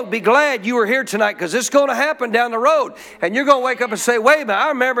 You're going to be glad you were here tonight, because it's going to happen down the road. And you're going to wake up and say, wait a minute, I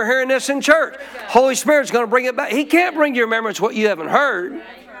remember hearing this in church. Holy Spirit's going to bring it back. He can't bring to your remembrance what you haven't heard.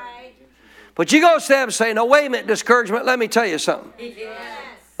 But you're going to stand up and say, no, wait a minute, discouragement, let me tell you something.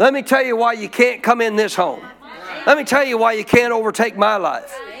 Let me tell you why you can't come in this home. Let me tell you why you can't overtake my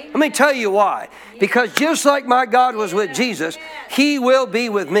life. Let me tell you why. Because just like my God was with Jesus, He will be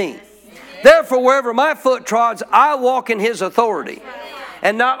with me. Therefore, wherever my foot trods, I walk in His authority.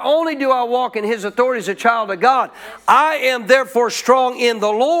 And not only do I walk in His authority as a child of God, I am therefore strong in the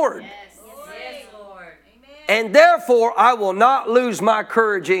Lord. And therefore, I will not lose my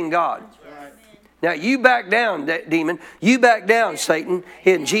courage in God. Now, you back down, demon. You back down, Satan,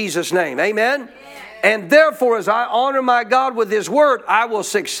 in Jesus' name. Amen? And therefore, as I honor my God with His word, I will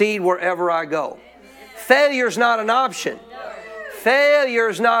succeed wherever I go. Failure is not an option. Failure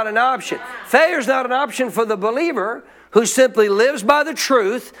is not an option. Failure is not an option for the believer who simply lives by the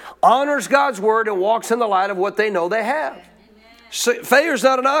truth, honors God's word, and walks in the light of what they know they have. Failure is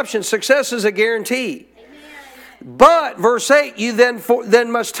not an option. Success is a guarantee. But, verse 8, you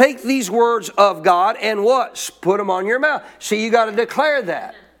then must take these words of God and what? Put them on your mouth. So you got to declare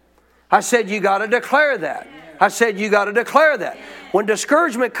that. I said you got to declare that. I said you got to declare that. When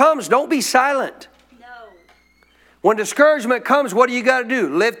discouragement comes, don't be silent. When discouragement comes, what do you got to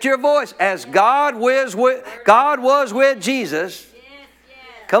do? Lift your voice. As God was with Jesus.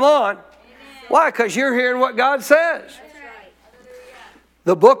 Come on. Why? Because you're hearing what God says.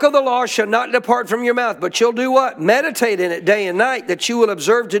 The book of the law shall not depart from your mouth, but you'll do what? Meditate in it day and night, that you will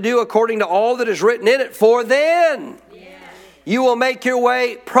observe to do according to all that is written in it. For then you will make your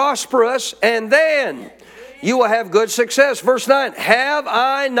way prosperous, and then you will have good success. Verse 9, have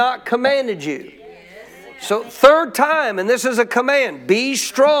I not commanded you? So third time, and this is a command, be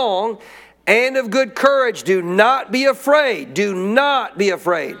strong and of good courage. Do not be afraid. Do not be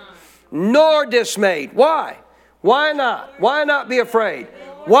afraid, nor dismayed. Why? Why not? Why not be afraid?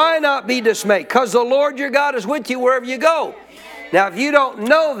 Why not be dismayed? Because the Lord your God is with you wherever you go. Now, if you don't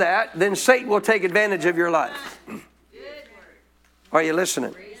know that, then Satan will take advantage of your life. Are you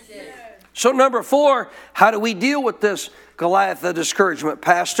listening? So number 4, how do we deal with this Goliath of discouragement,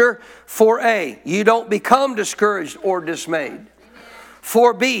 Pastor? 4A, you don't become discouraged or dismayed.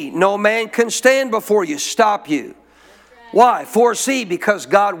 4B, no man can stand before you, stop you. Why? 4C, because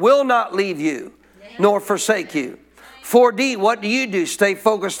God will not leave you nor forsake you. 4D, what do? Stay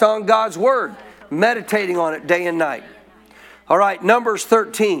focused on God's Word, meditating on it day and night. All right, Numbers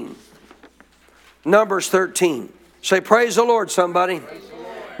 13. Numbers 13. Say, praise the Lord, somebody.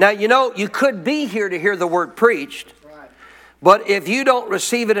 Now, you know, you could be here to hear the Word preached, but if you don't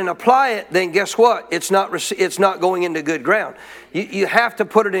receive it and apply it, then guess what? It's not going into good ground. You have to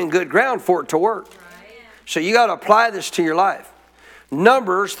put it in good ground for it to work. So you got to apply this to your life.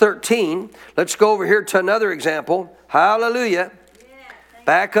 Numbers 13. Let's go over here to another example. Hallelujah.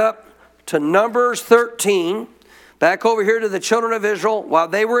 Back up to Numbers 13. Back over here to the children of Israel. While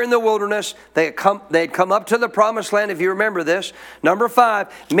they were in the wilderness, they had come up to the promised land, if you remember this. Number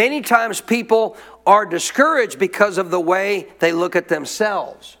 5, many times people are discouraged because of the way they look at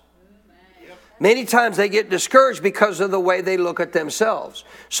themselves. Many times they get discouraged because of the way they look at themselves.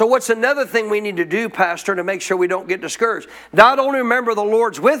 So what's another thing we need to do, Pastor, to make sure we don't get discouraged? Not only remember the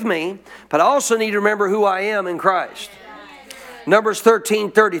Lord's with me, but I also need to remember who I am in Christ. Numbers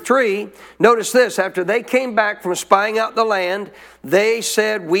 13:33, notice this. After they came back from spying out the land, they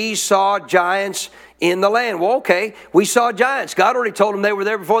said, we saw giants in the land. Well, okay, we saw giants. God already told them they were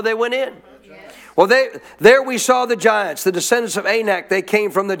there before they went in. Well, there we saw the giants, the descendants of Anak. They came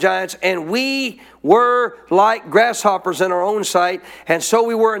from the giants, and we were like grasshoppers in our own sight, and so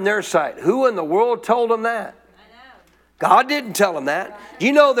we were in their sight. Who in the world told them that? God didn't tell them that.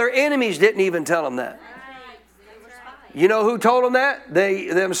 You know, their enemies didn't even tell them that. You know who told them that? They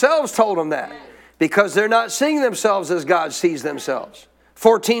themselves told them that, because they're not seeing themselves as God sees themselves.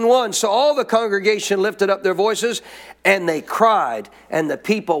 14:1, so all the congregation lifted up their voices, and they cried, and the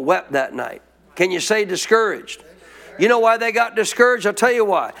people wept that night. Can you say discouraged? You know why they got discouraged? I'll tell you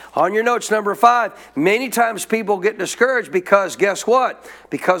why. On your notes, number 5, many times people get discouraged because, guess what?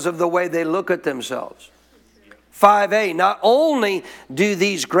 Because of the way they look at themselves. 5A, not only do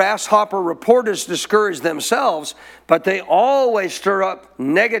these grasshopper reporters discourage themselves, but they always stir up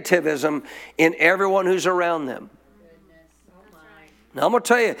negativism in everyone who's around them. Now, I'm going to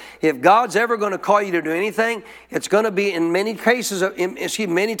tell you, if God's ever going to call you to do anything, it's going to be in many cases,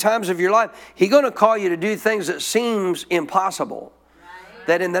 many times of your life, He's going to call you to do things that seems impossible,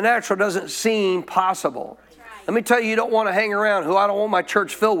 that in the natural doesn't seem possible. Let me tell you, you don't want to hang around who I don't want my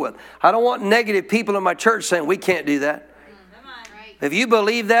church filled with. I don't want negative people in my church saying, we can't do that. If you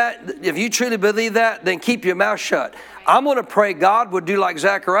believe that, if you truly believe that, then keep your mouth shut. I'm going to pray God would do like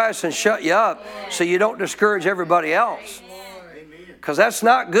Zacharias and shut you up so you don't discourage everybody else. Because that's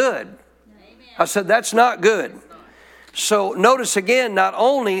not good. I said that's not good. So notice again, not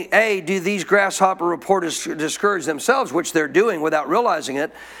only, do these grasshopper reporters discourage themselves, which they're doing without realizing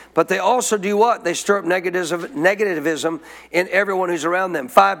it, but they also do what? They stir up negativism in everyone who's around them.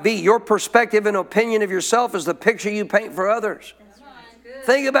 5B, your perspective and opinion of yourself is the picture you paint for others.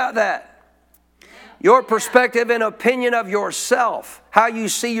 Think about that. Your perspective and opinion of yourself, how you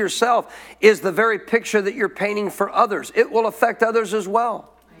see yourself, is the very picture that you're painting for others. It will affect others as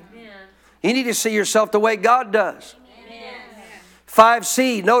well. Amen. You need to see yourself the way God does. Amen.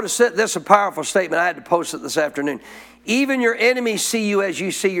 5C, notice it. This is a powerful statement. I had to post it this afternoon. Even your enemies see you as you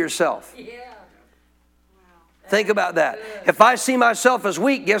see yourself. Yeah. Think about that. If I see myself as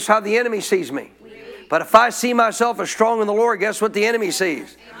weak, guess how the enemy sees me? But if I see myself as strong in the Lord, guess what the enemy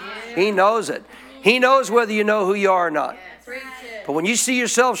sees? He knows it. He knows whether you know who you are or not. But when you see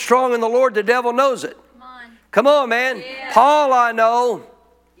yourself strong in the Lord, the devil knows it. Come on, man. Yeah. Paul I know.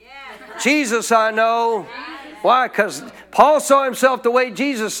 Yeah. Jesus I know. Why? Because Paul saw himself the way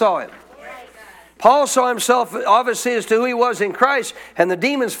Jesus saw him. Paul saw himself obviously as to who he was in Christ, and the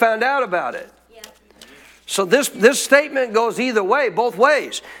demons found out about it. So this statement goes either way, both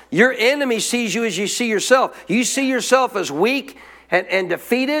ways. Your enemy sees you as you see yourself. You see yourself as weak and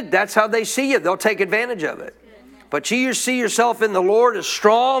defeated, that's how they see you. They'll take advantage of it. But you see yourself in the Lord as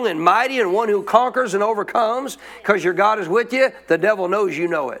strong and mighty and one who conquers and overcomes because your God is with you. The devil knows you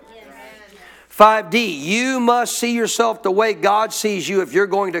know it. 5D, you must see yourself the way God sees you if you're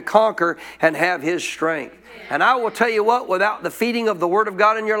going to conquer and have His strength. And I will tell you what, without the feeding of the Word of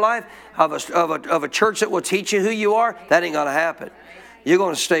God in your life, of a church that will teach you who you are, that ain't going to happen. You're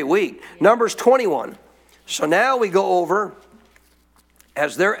going to stay weak. Numbers 21. So now we go over,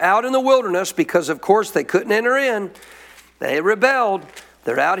 as they're out in the wilderness, because of course they couldn't enter in, they rebelled.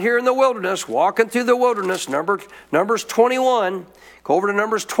 They're out here in the wilderness, walking through the wilderness. Numbers 21. Go over to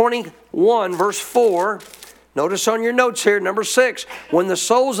Numbers 21, verse 4. Notice on your notes here, number 6, when the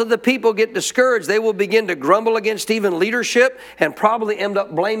souls of the people get discouraged, they will begin to grumble against even leadership and probably end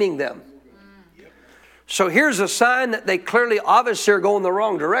up blaming them. So here's a sign that they clearly, obviously, are going the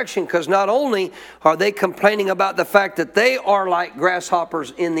wrong direction, because not only are they complaining about the fact that they are like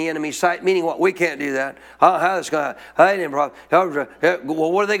grasshoppers in the enemy's sight, meaning what? We can't do that. How is going to?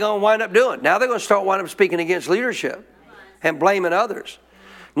 Well, what are they going to wind up doing? Now they're going to wind up speaking against leadership and blaming others.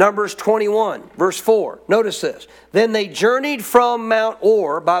 Numbers 21, verse 4. Notice this. Then they journeyed from Mount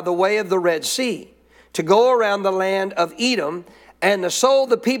Or by the way of the Red Sea to go around the land of Edom, and the soul of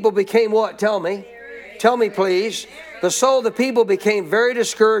the people became what? Tell me. Tell me, please. The soul of the people became very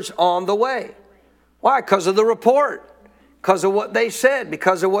discouraged on the way. Why? Because of the report. Because of what they said.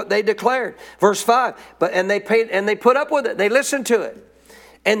 Because of what they declared. Verse 5. And they put up with it. They listened to it.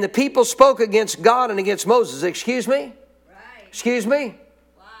 And the people spoke against God and against Moses. Excuse me? Excuse me?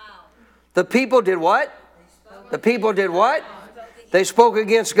 The people did what? The people did what? They spoke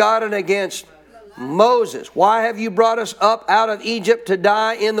against God and against Moses. Why have you brought us up out of Egypt to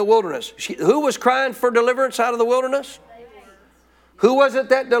die in the wilderness? Who was crying for deliverance out of the wilderness? Who was it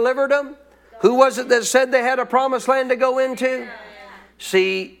that delivered them? Who was it that said they had a promised land to go into?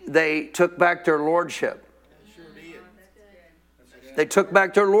 See, they took back their lordship. They took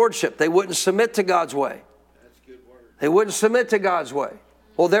back their lordship. They wouldn't submit to God's way. They wouldn't submit to God's way.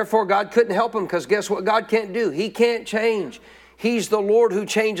 Well, therefore, God couldn't help them, because guess what God can't do? He can't change. He's the Lord who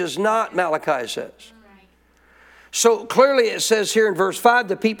changes not, Malachi says. So clearly it says here in verse 5,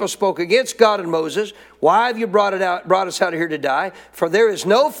 the people spoke against God and Moses. Why have you brought us out of here to die? For there is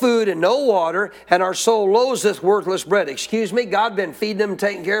no food and no water, and our soul loathes this worthless bread. Excuse me, God been feeding them,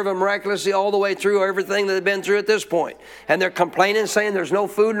 taking care of them miraculously all the way through everything that they've been through at this point. And they're complaining, saying there's no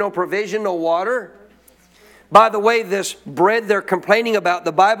food, no provision, no water. By the way, this bread they're complaining about,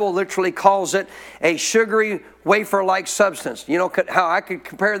 the Bible literally calls it a sugary wafer-like substance. You know how I could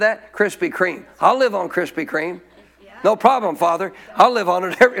compare that? Krispy Kreme. I'll live on Krispy Kreme. No problem, Father. I'll live on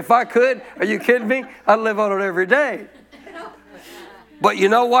it if I could. Are you kidding me? I'd live on it every day. But you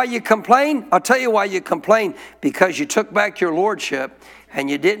know why you complain? I'll tell you why you complain. Because you took back your lordship and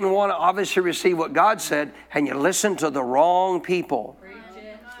you didn't want to obviously receive what God said, and you listened to the wrong people.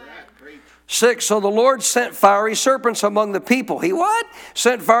 6, so the Lord sent fiery serpents among the people. He what?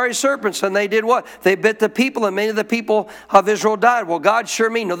 Sent fiery serpents, and they did what? They bit the people, and many of the people of Israel died. Well, God sure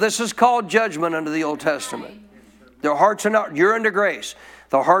mean. No, this is called judgment under the Old Testament. Their hearts are not, you're under grace.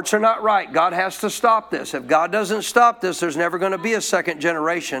 The hearts are not right. God has to stop this. If God doesn't stop this, there's never going to be a second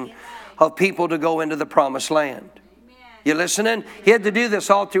generation of people to go into the promised land. You listening? He had to do this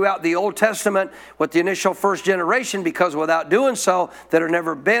all throughout the Old Testament with the initial first generation, because without doing so, there had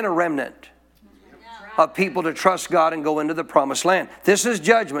never been a remnant of people to trust God and go into the promised land. This is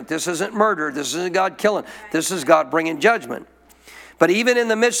judgment. This isn't murder. This isn't God killing. This is God bringing judgment. But even in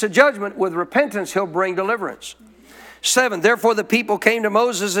the midst of judgment, with repentance, He'll bring deliverance. 7, therefore the people came to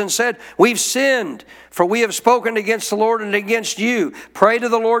Moses and said, we've sinned, for we have spoken against the Lord and against you. Pray to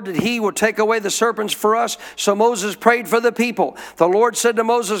the Lord that He will take away the serpents for us. So Moses prayed for the people. The Lord said to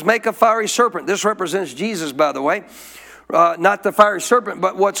Moses, make a fiery serpent. This represents Jesus, by the way. Not the fiery serpent,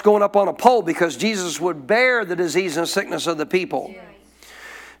 but what's going up on a pole, because Jesus would bear the disease and sickness of the people.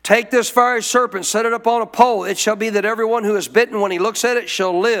 Take this fiery serpent, set it up on a pole. It shall be that everyone who is bitten, when he looks at it,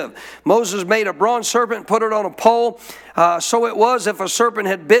 shall live. Moses made a bronze serpent, put it on a pole. So it was, if a serpent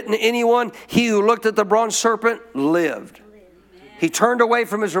had bitten anyone, he who looked at the bronze serpent lived. He turned away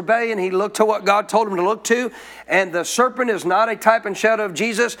from his rebellion. He looked to what God told him to look to. And the serpent is not a type and shadow of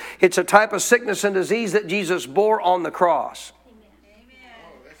Jesus. It's a type of sickness and disease that Jesus bore on the cross.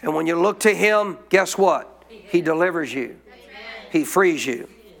 And when you look to Him, guess what? He delivers you. He frees you.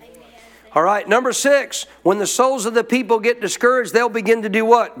 All right, number 6, when the souls of the people get discouraged, they'll begin to do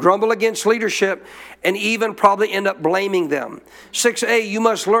what? Grumble against leadership and even probably end up blaming them. 6a, you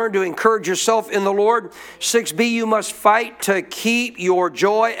must learn to encourage yourself in the Lord. 6b, you must fight to keep your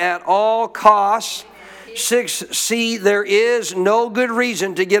joy at all costs. 6c, there is no good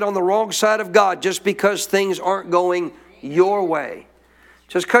reason to get on the wrong side of God just because things aren't going your way.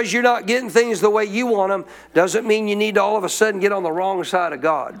 Just because you're not getting things the way you want them doesn't mean you need to all of a sudden get on the wrong side of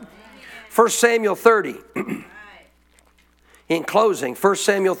God. 1 Samuel 30. In closing, 1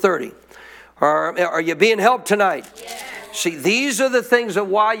 Samuel 30. Are you being helped tonight? Yes. See, these are the things of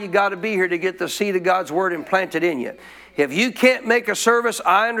why you got to be here, to get the seed of God's Word implanted in you. If you can't make a service,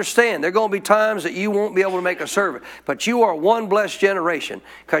 I understand. There are going to be times that you won't be able to make a service. But you are one blessed generation,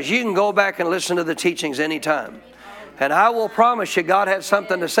 because you can go back and listen to the teachings anytime. And I will promise you, God had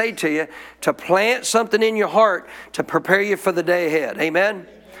something to say to you, to plant something in your heart to prepare you for the day ahead. Amen?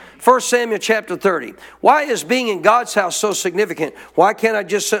 1 Samuel chapter 30. Why is being in God's house so significant? Why can't I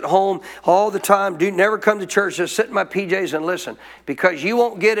just sit home all the time, never come to church, just sit in my PJs and listen? Because you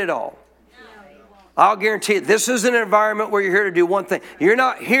won't get it all. I'll guarantee you, this is an environment where you're here to do one thing. You're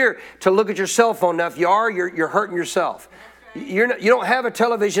not here to look at your cell phone. Now, if you are, you're hurting yourself. You don't have a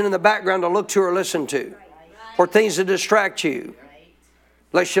television in the background to look to or listen to, or things to distract you.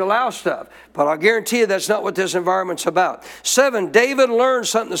 Unless you allow stuff. But I'll guarantee you that's not what this environment's about. 7, David learned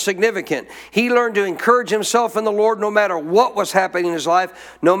something significant. He learned to encourage himself in the Lord no matter what was happening in his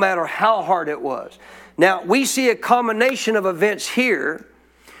life, no matter how hard it was. Now, we see a combination of events here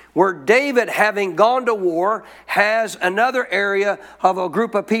where David, having gone to war, has another area of a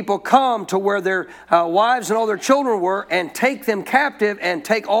group of people come to where their wives and all their children were and take them captive and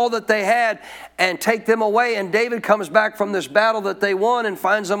take all that they had and take them away. And David comes back from this battle that they won and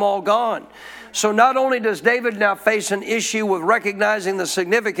finds them all gone. So not only does David now face an issue with recognizing the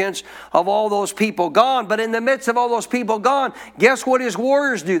significance of all those people gone, but in the midst of all those people gone, guess what his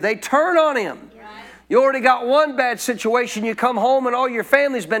warriors do? They turn on him. You already got one bad situation. You come home and all your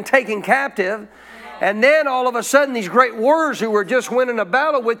family's been taken captive. And then all of a sudden these great warriors who were just winning a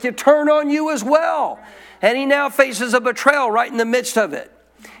battle with you turn on you as well. And he now faces a betrayal right in the midst of it.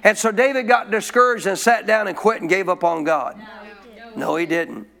 And so David got discouraged and sat down and quit and gave up on God. No, he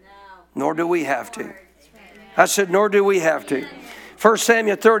didn't. Nor do we have to. I said, nor do we have to. 1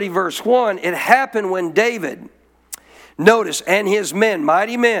 Samuel 30 verse 1, it happened when David, notice, and his men,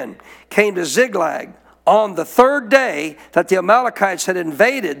 mighty men, came to Ziklag on the third day that the Amalekites had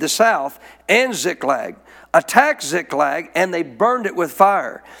invaded the south and Ziklag, attacked Ziklag, and they burned it with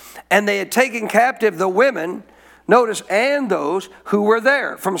fire. And they had taken captive the women, notice, and those who were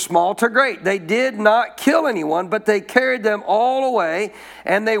there, from small to great. They did not kill anyone, but they carried them all away,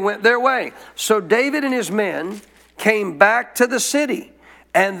 and they went their way. So David and his men came back to the city,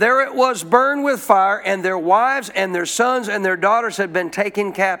 and there it was burned with fire, and their wives and their sons and their daughters had been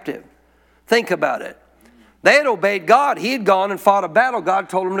taken captive. Think about it. They had obeyed God. He had gone and fought a battle. God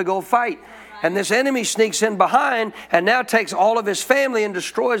told him to go fight. And this enemy sneaks in behind and now takes all of his family and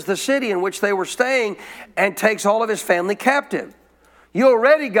destroys the city in which they were staying and takes all of his family captive. You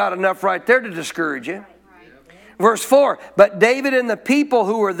already got enough right there to discourage you. Verse 4, but David and the people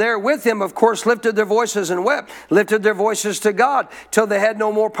who were there with him, of course, lifted their voices and wept, lifted their voices to God till they had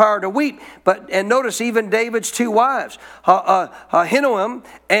no more power to weep. And notice even David's two wives, Ahinoam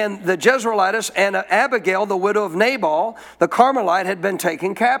and the Jezreelitess, and Abigail, the widow of Nabal, the Carmelite, had been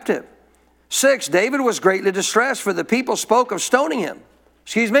taken captive. 6, David was greatly distressed, for the people spoke of stoning him.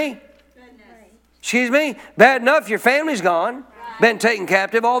 Excuse me? Bad enough your family's gone. Been taken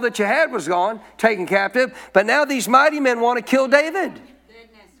captive. All that you had was gone, taken captive. But now these mighty men want to kill David.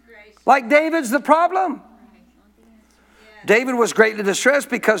 Like David's the problem. David was greatly distressed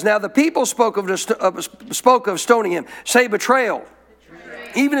because now the people spoke of stoning him. Say betrayal.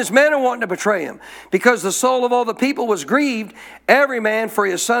 Even his men are wanting to betray him. Because the soul of all the people was grieved, every man for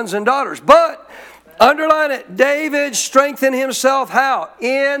his sons and daughters. But, underline it, David strengthened himself how?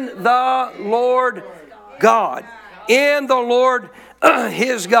 In the Lord God. In the Lord,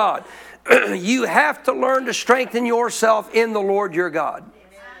 his God. You have to learn to strengthen yourself in the Lord your God.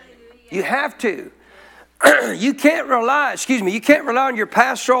 You have to. You can't rely on your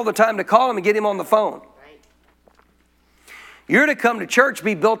pastor all the time to call him and get him on the phone. You're to come to church,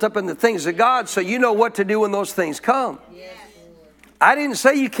 be built up in the things of God so you know what to do when those things come. I didn't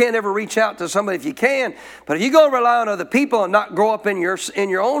say you can't ever reach out to somebody if you can, but if you go rely on other people and not grow up in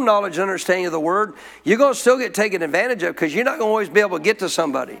your own knowledge and understanding of the Word, you're going to still get taken advantage of because you're not going to always be able to get to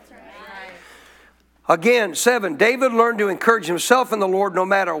somebody. Again, 7, David learned to encourage himself in the Lord no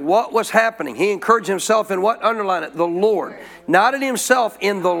matter what was happening. He encouraged himself in what? Underline it, the Lord. Not in himself,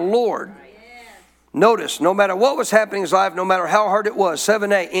 in the Lord. Notice, no matter what was happening in his life, no matter how hard it was,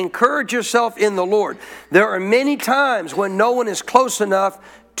 7a, encourage yourself in the Lord. There are many times when no one is close enough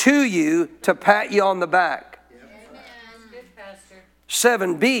to you to pat you on the back.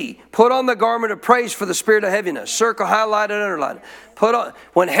 7b, put on the garment of praise for the spirit of heaviness. Circle, highlight, and underline it. Put on,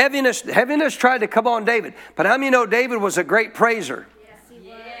 when heaviness tried to come on David, but how many know David was a great praiser?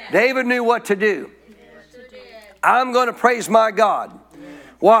 David knew what to do. I'm going to praise my God.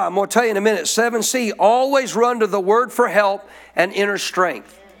 Why? I'm going to tell you in a minute. 7c, always run to the Word for help and inner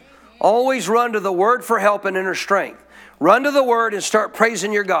strength. Always run to the Word for help and inner strength. Run to the Word and start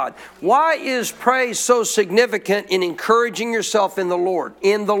praising your God. Why is praise so significant in encouraging yourself in the Lord?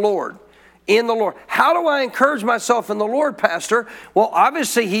 In the Lord. in the Lord. How do I encourage myself in the Lord, Pastor? Well,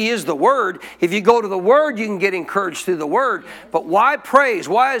 obviously He is the Word. If you go to the Word, you can get encouraged through the Word. But why praise?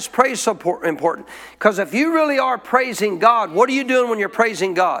 Why is praise so important? Because if you really are praising God, what are you doing when you're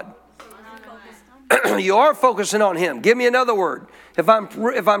praising God? You are focusing on Him. Give me another word. If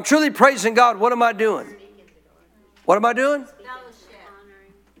I'm truly praising God, what am I doing? What am I doing?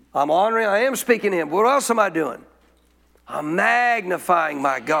 I'm honoring. I am speaking to Him. What else am I doing? I'm magnifying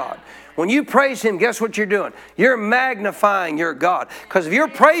my God. When you praise Him, guess what you're doing? You're magnifying your God. Because if you're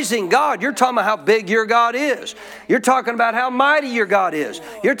praising God, you're talking about how big your God is. You're talking about how mighty your God is.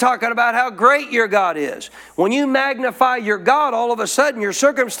 You're talking about how great your God is. When you magnify your God, all of a sudden your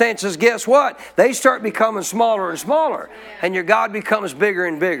circumstances, guess what? They start becoming smaller and smaller. And your God becomes bigger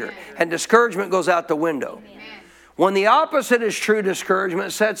and bigger. And discouragement goes out the window. When the opposite is true,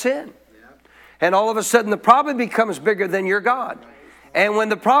 discouragement sets in. And all of a sudden the problem becomes bigger than your God. And when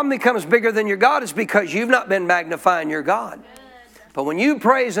the problem becomes bigger than your God, it's because you've not been magnifying your God. But when you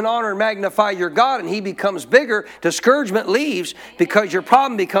praise and honor and magnify your God and He becomes bigger, discouragement leaves because your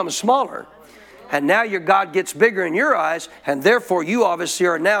problem becomes smaller. And now your God gets bigger in your eyes, and therefore you obviously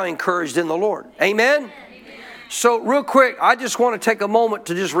are now encouraged in the Lord. Amen? So real quick, I just want to take a moment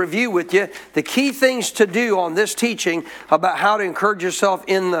to just review with you the key things to do on this teaching about how to encourage yourself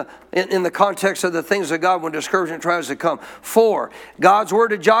in the context of the things of God when discouragement tries to come. 4, God's word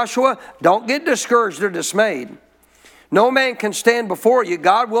to Joshua, don't get discouraged or dismayed. No man can stand before you.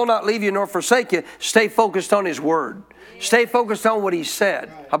 God will not leave you nor forsake you. Stay focused on His word. Stay focused on what He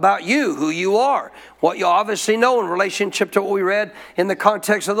said about you, who you are, what you obviously know in relationship to what we read in the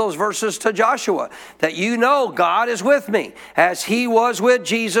context of those verses to Joshua. That you know God is with me. As He was with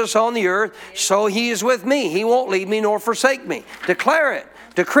Jesus on the earth, so He is with me. He won't leave me nor forsake me. Declare it.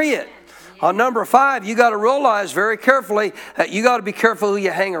 Decree it. On number 5, you got to realize very carefully that you got to be careful who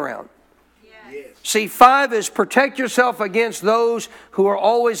you hang around. See, 5 is protect yourself against those who are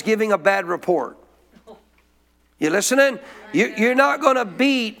always giving a bad report. You listening? You're not going to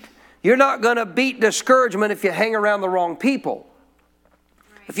beat discouragement if you hang around the wrong people.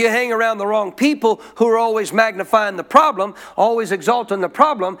 If you hang around the wrong people who are always magnifying the problem, always exalting the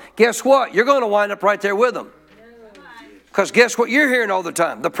problem, guess what? You're going to wind up right there with them. Because guess what you're hearing all the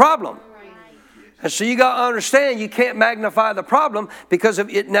time? The problem. And so you got to understand you can't magnify the problem because of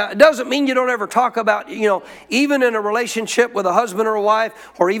it. Now, it doesn't mean you don't ever talk about, even in a relationship with a husband or a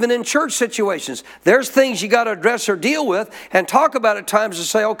wife or even in church situations. There's things you got to address or deal with and talk about at times to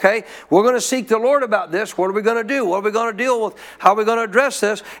say, okay, we're going to seek the Lord about this. What are we going to do? What are we going to deal with? How are we going to address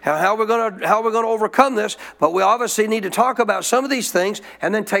this? How are we going to overcome this? But we obviously need to talk about some of these things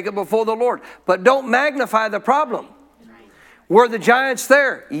and then take it before the Lord. But don't magnify the problem. Were the giants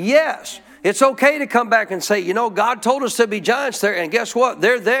there? Yes. It's okay to come back and say, God told us to be giants there, and guess what?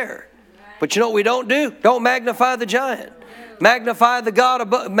 They're there. But you know what we don't do? Don't magnify the giant. Magnify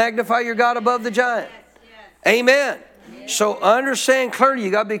your God above the giant. Amen. So understand clearly,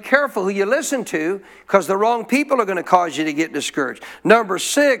 you got to be careful who you listen to because the wrong people are going to cause you to get discouraged. Number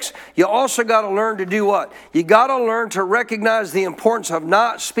 6, you also got to learn to do what? You got to learn to recognize the importance of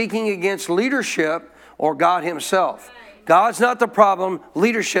not speaking against leadership or God Himself. God's not the problem.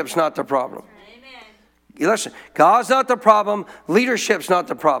 Leadership's not the problem. Amen. You listen, God's not the problem. Leadership's not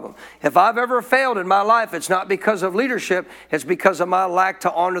the problem. If I've ever failed in my life, it's not because of leadership. It's because of my lack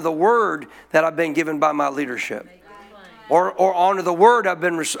to honor the word that I've been given by my leadership. Or honor the word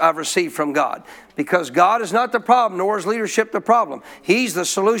I've received from God. Because God is not the problem, nor is leadership the problem. He's the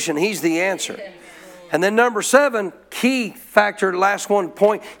solution. He's the answer. And then number 7, key factor, last one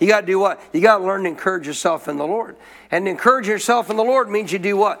point, you got to do what? You got to learn to encourage yourself in the Lord. And to encourage yourself in the Lord means you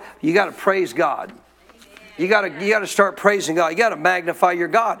do what? You got to praise God. You got to start praising God. You got to magnify your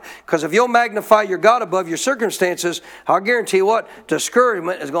God. Because if you'll magnify your God above your circumstances, I'll guarantee you what?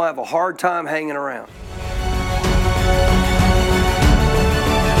 Discouragement is going to have a hard time hanging around.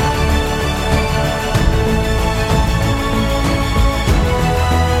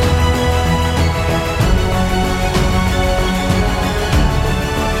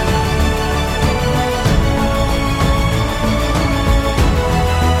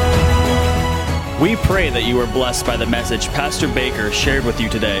 We pray that you were blessed by the message Pastor Baker shared with you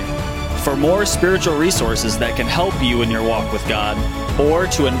today. For more spiritual resources that can help you in your walk with God, or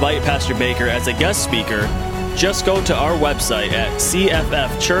to invite Pastor Baker as a guest speaker, just go to our website at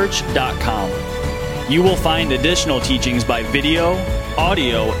cffchurch.com. You will find additional teachings by video,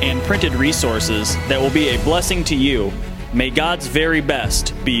 audio, and printed resources that will be a blessing to you. May God's very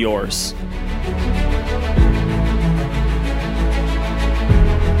best be yours.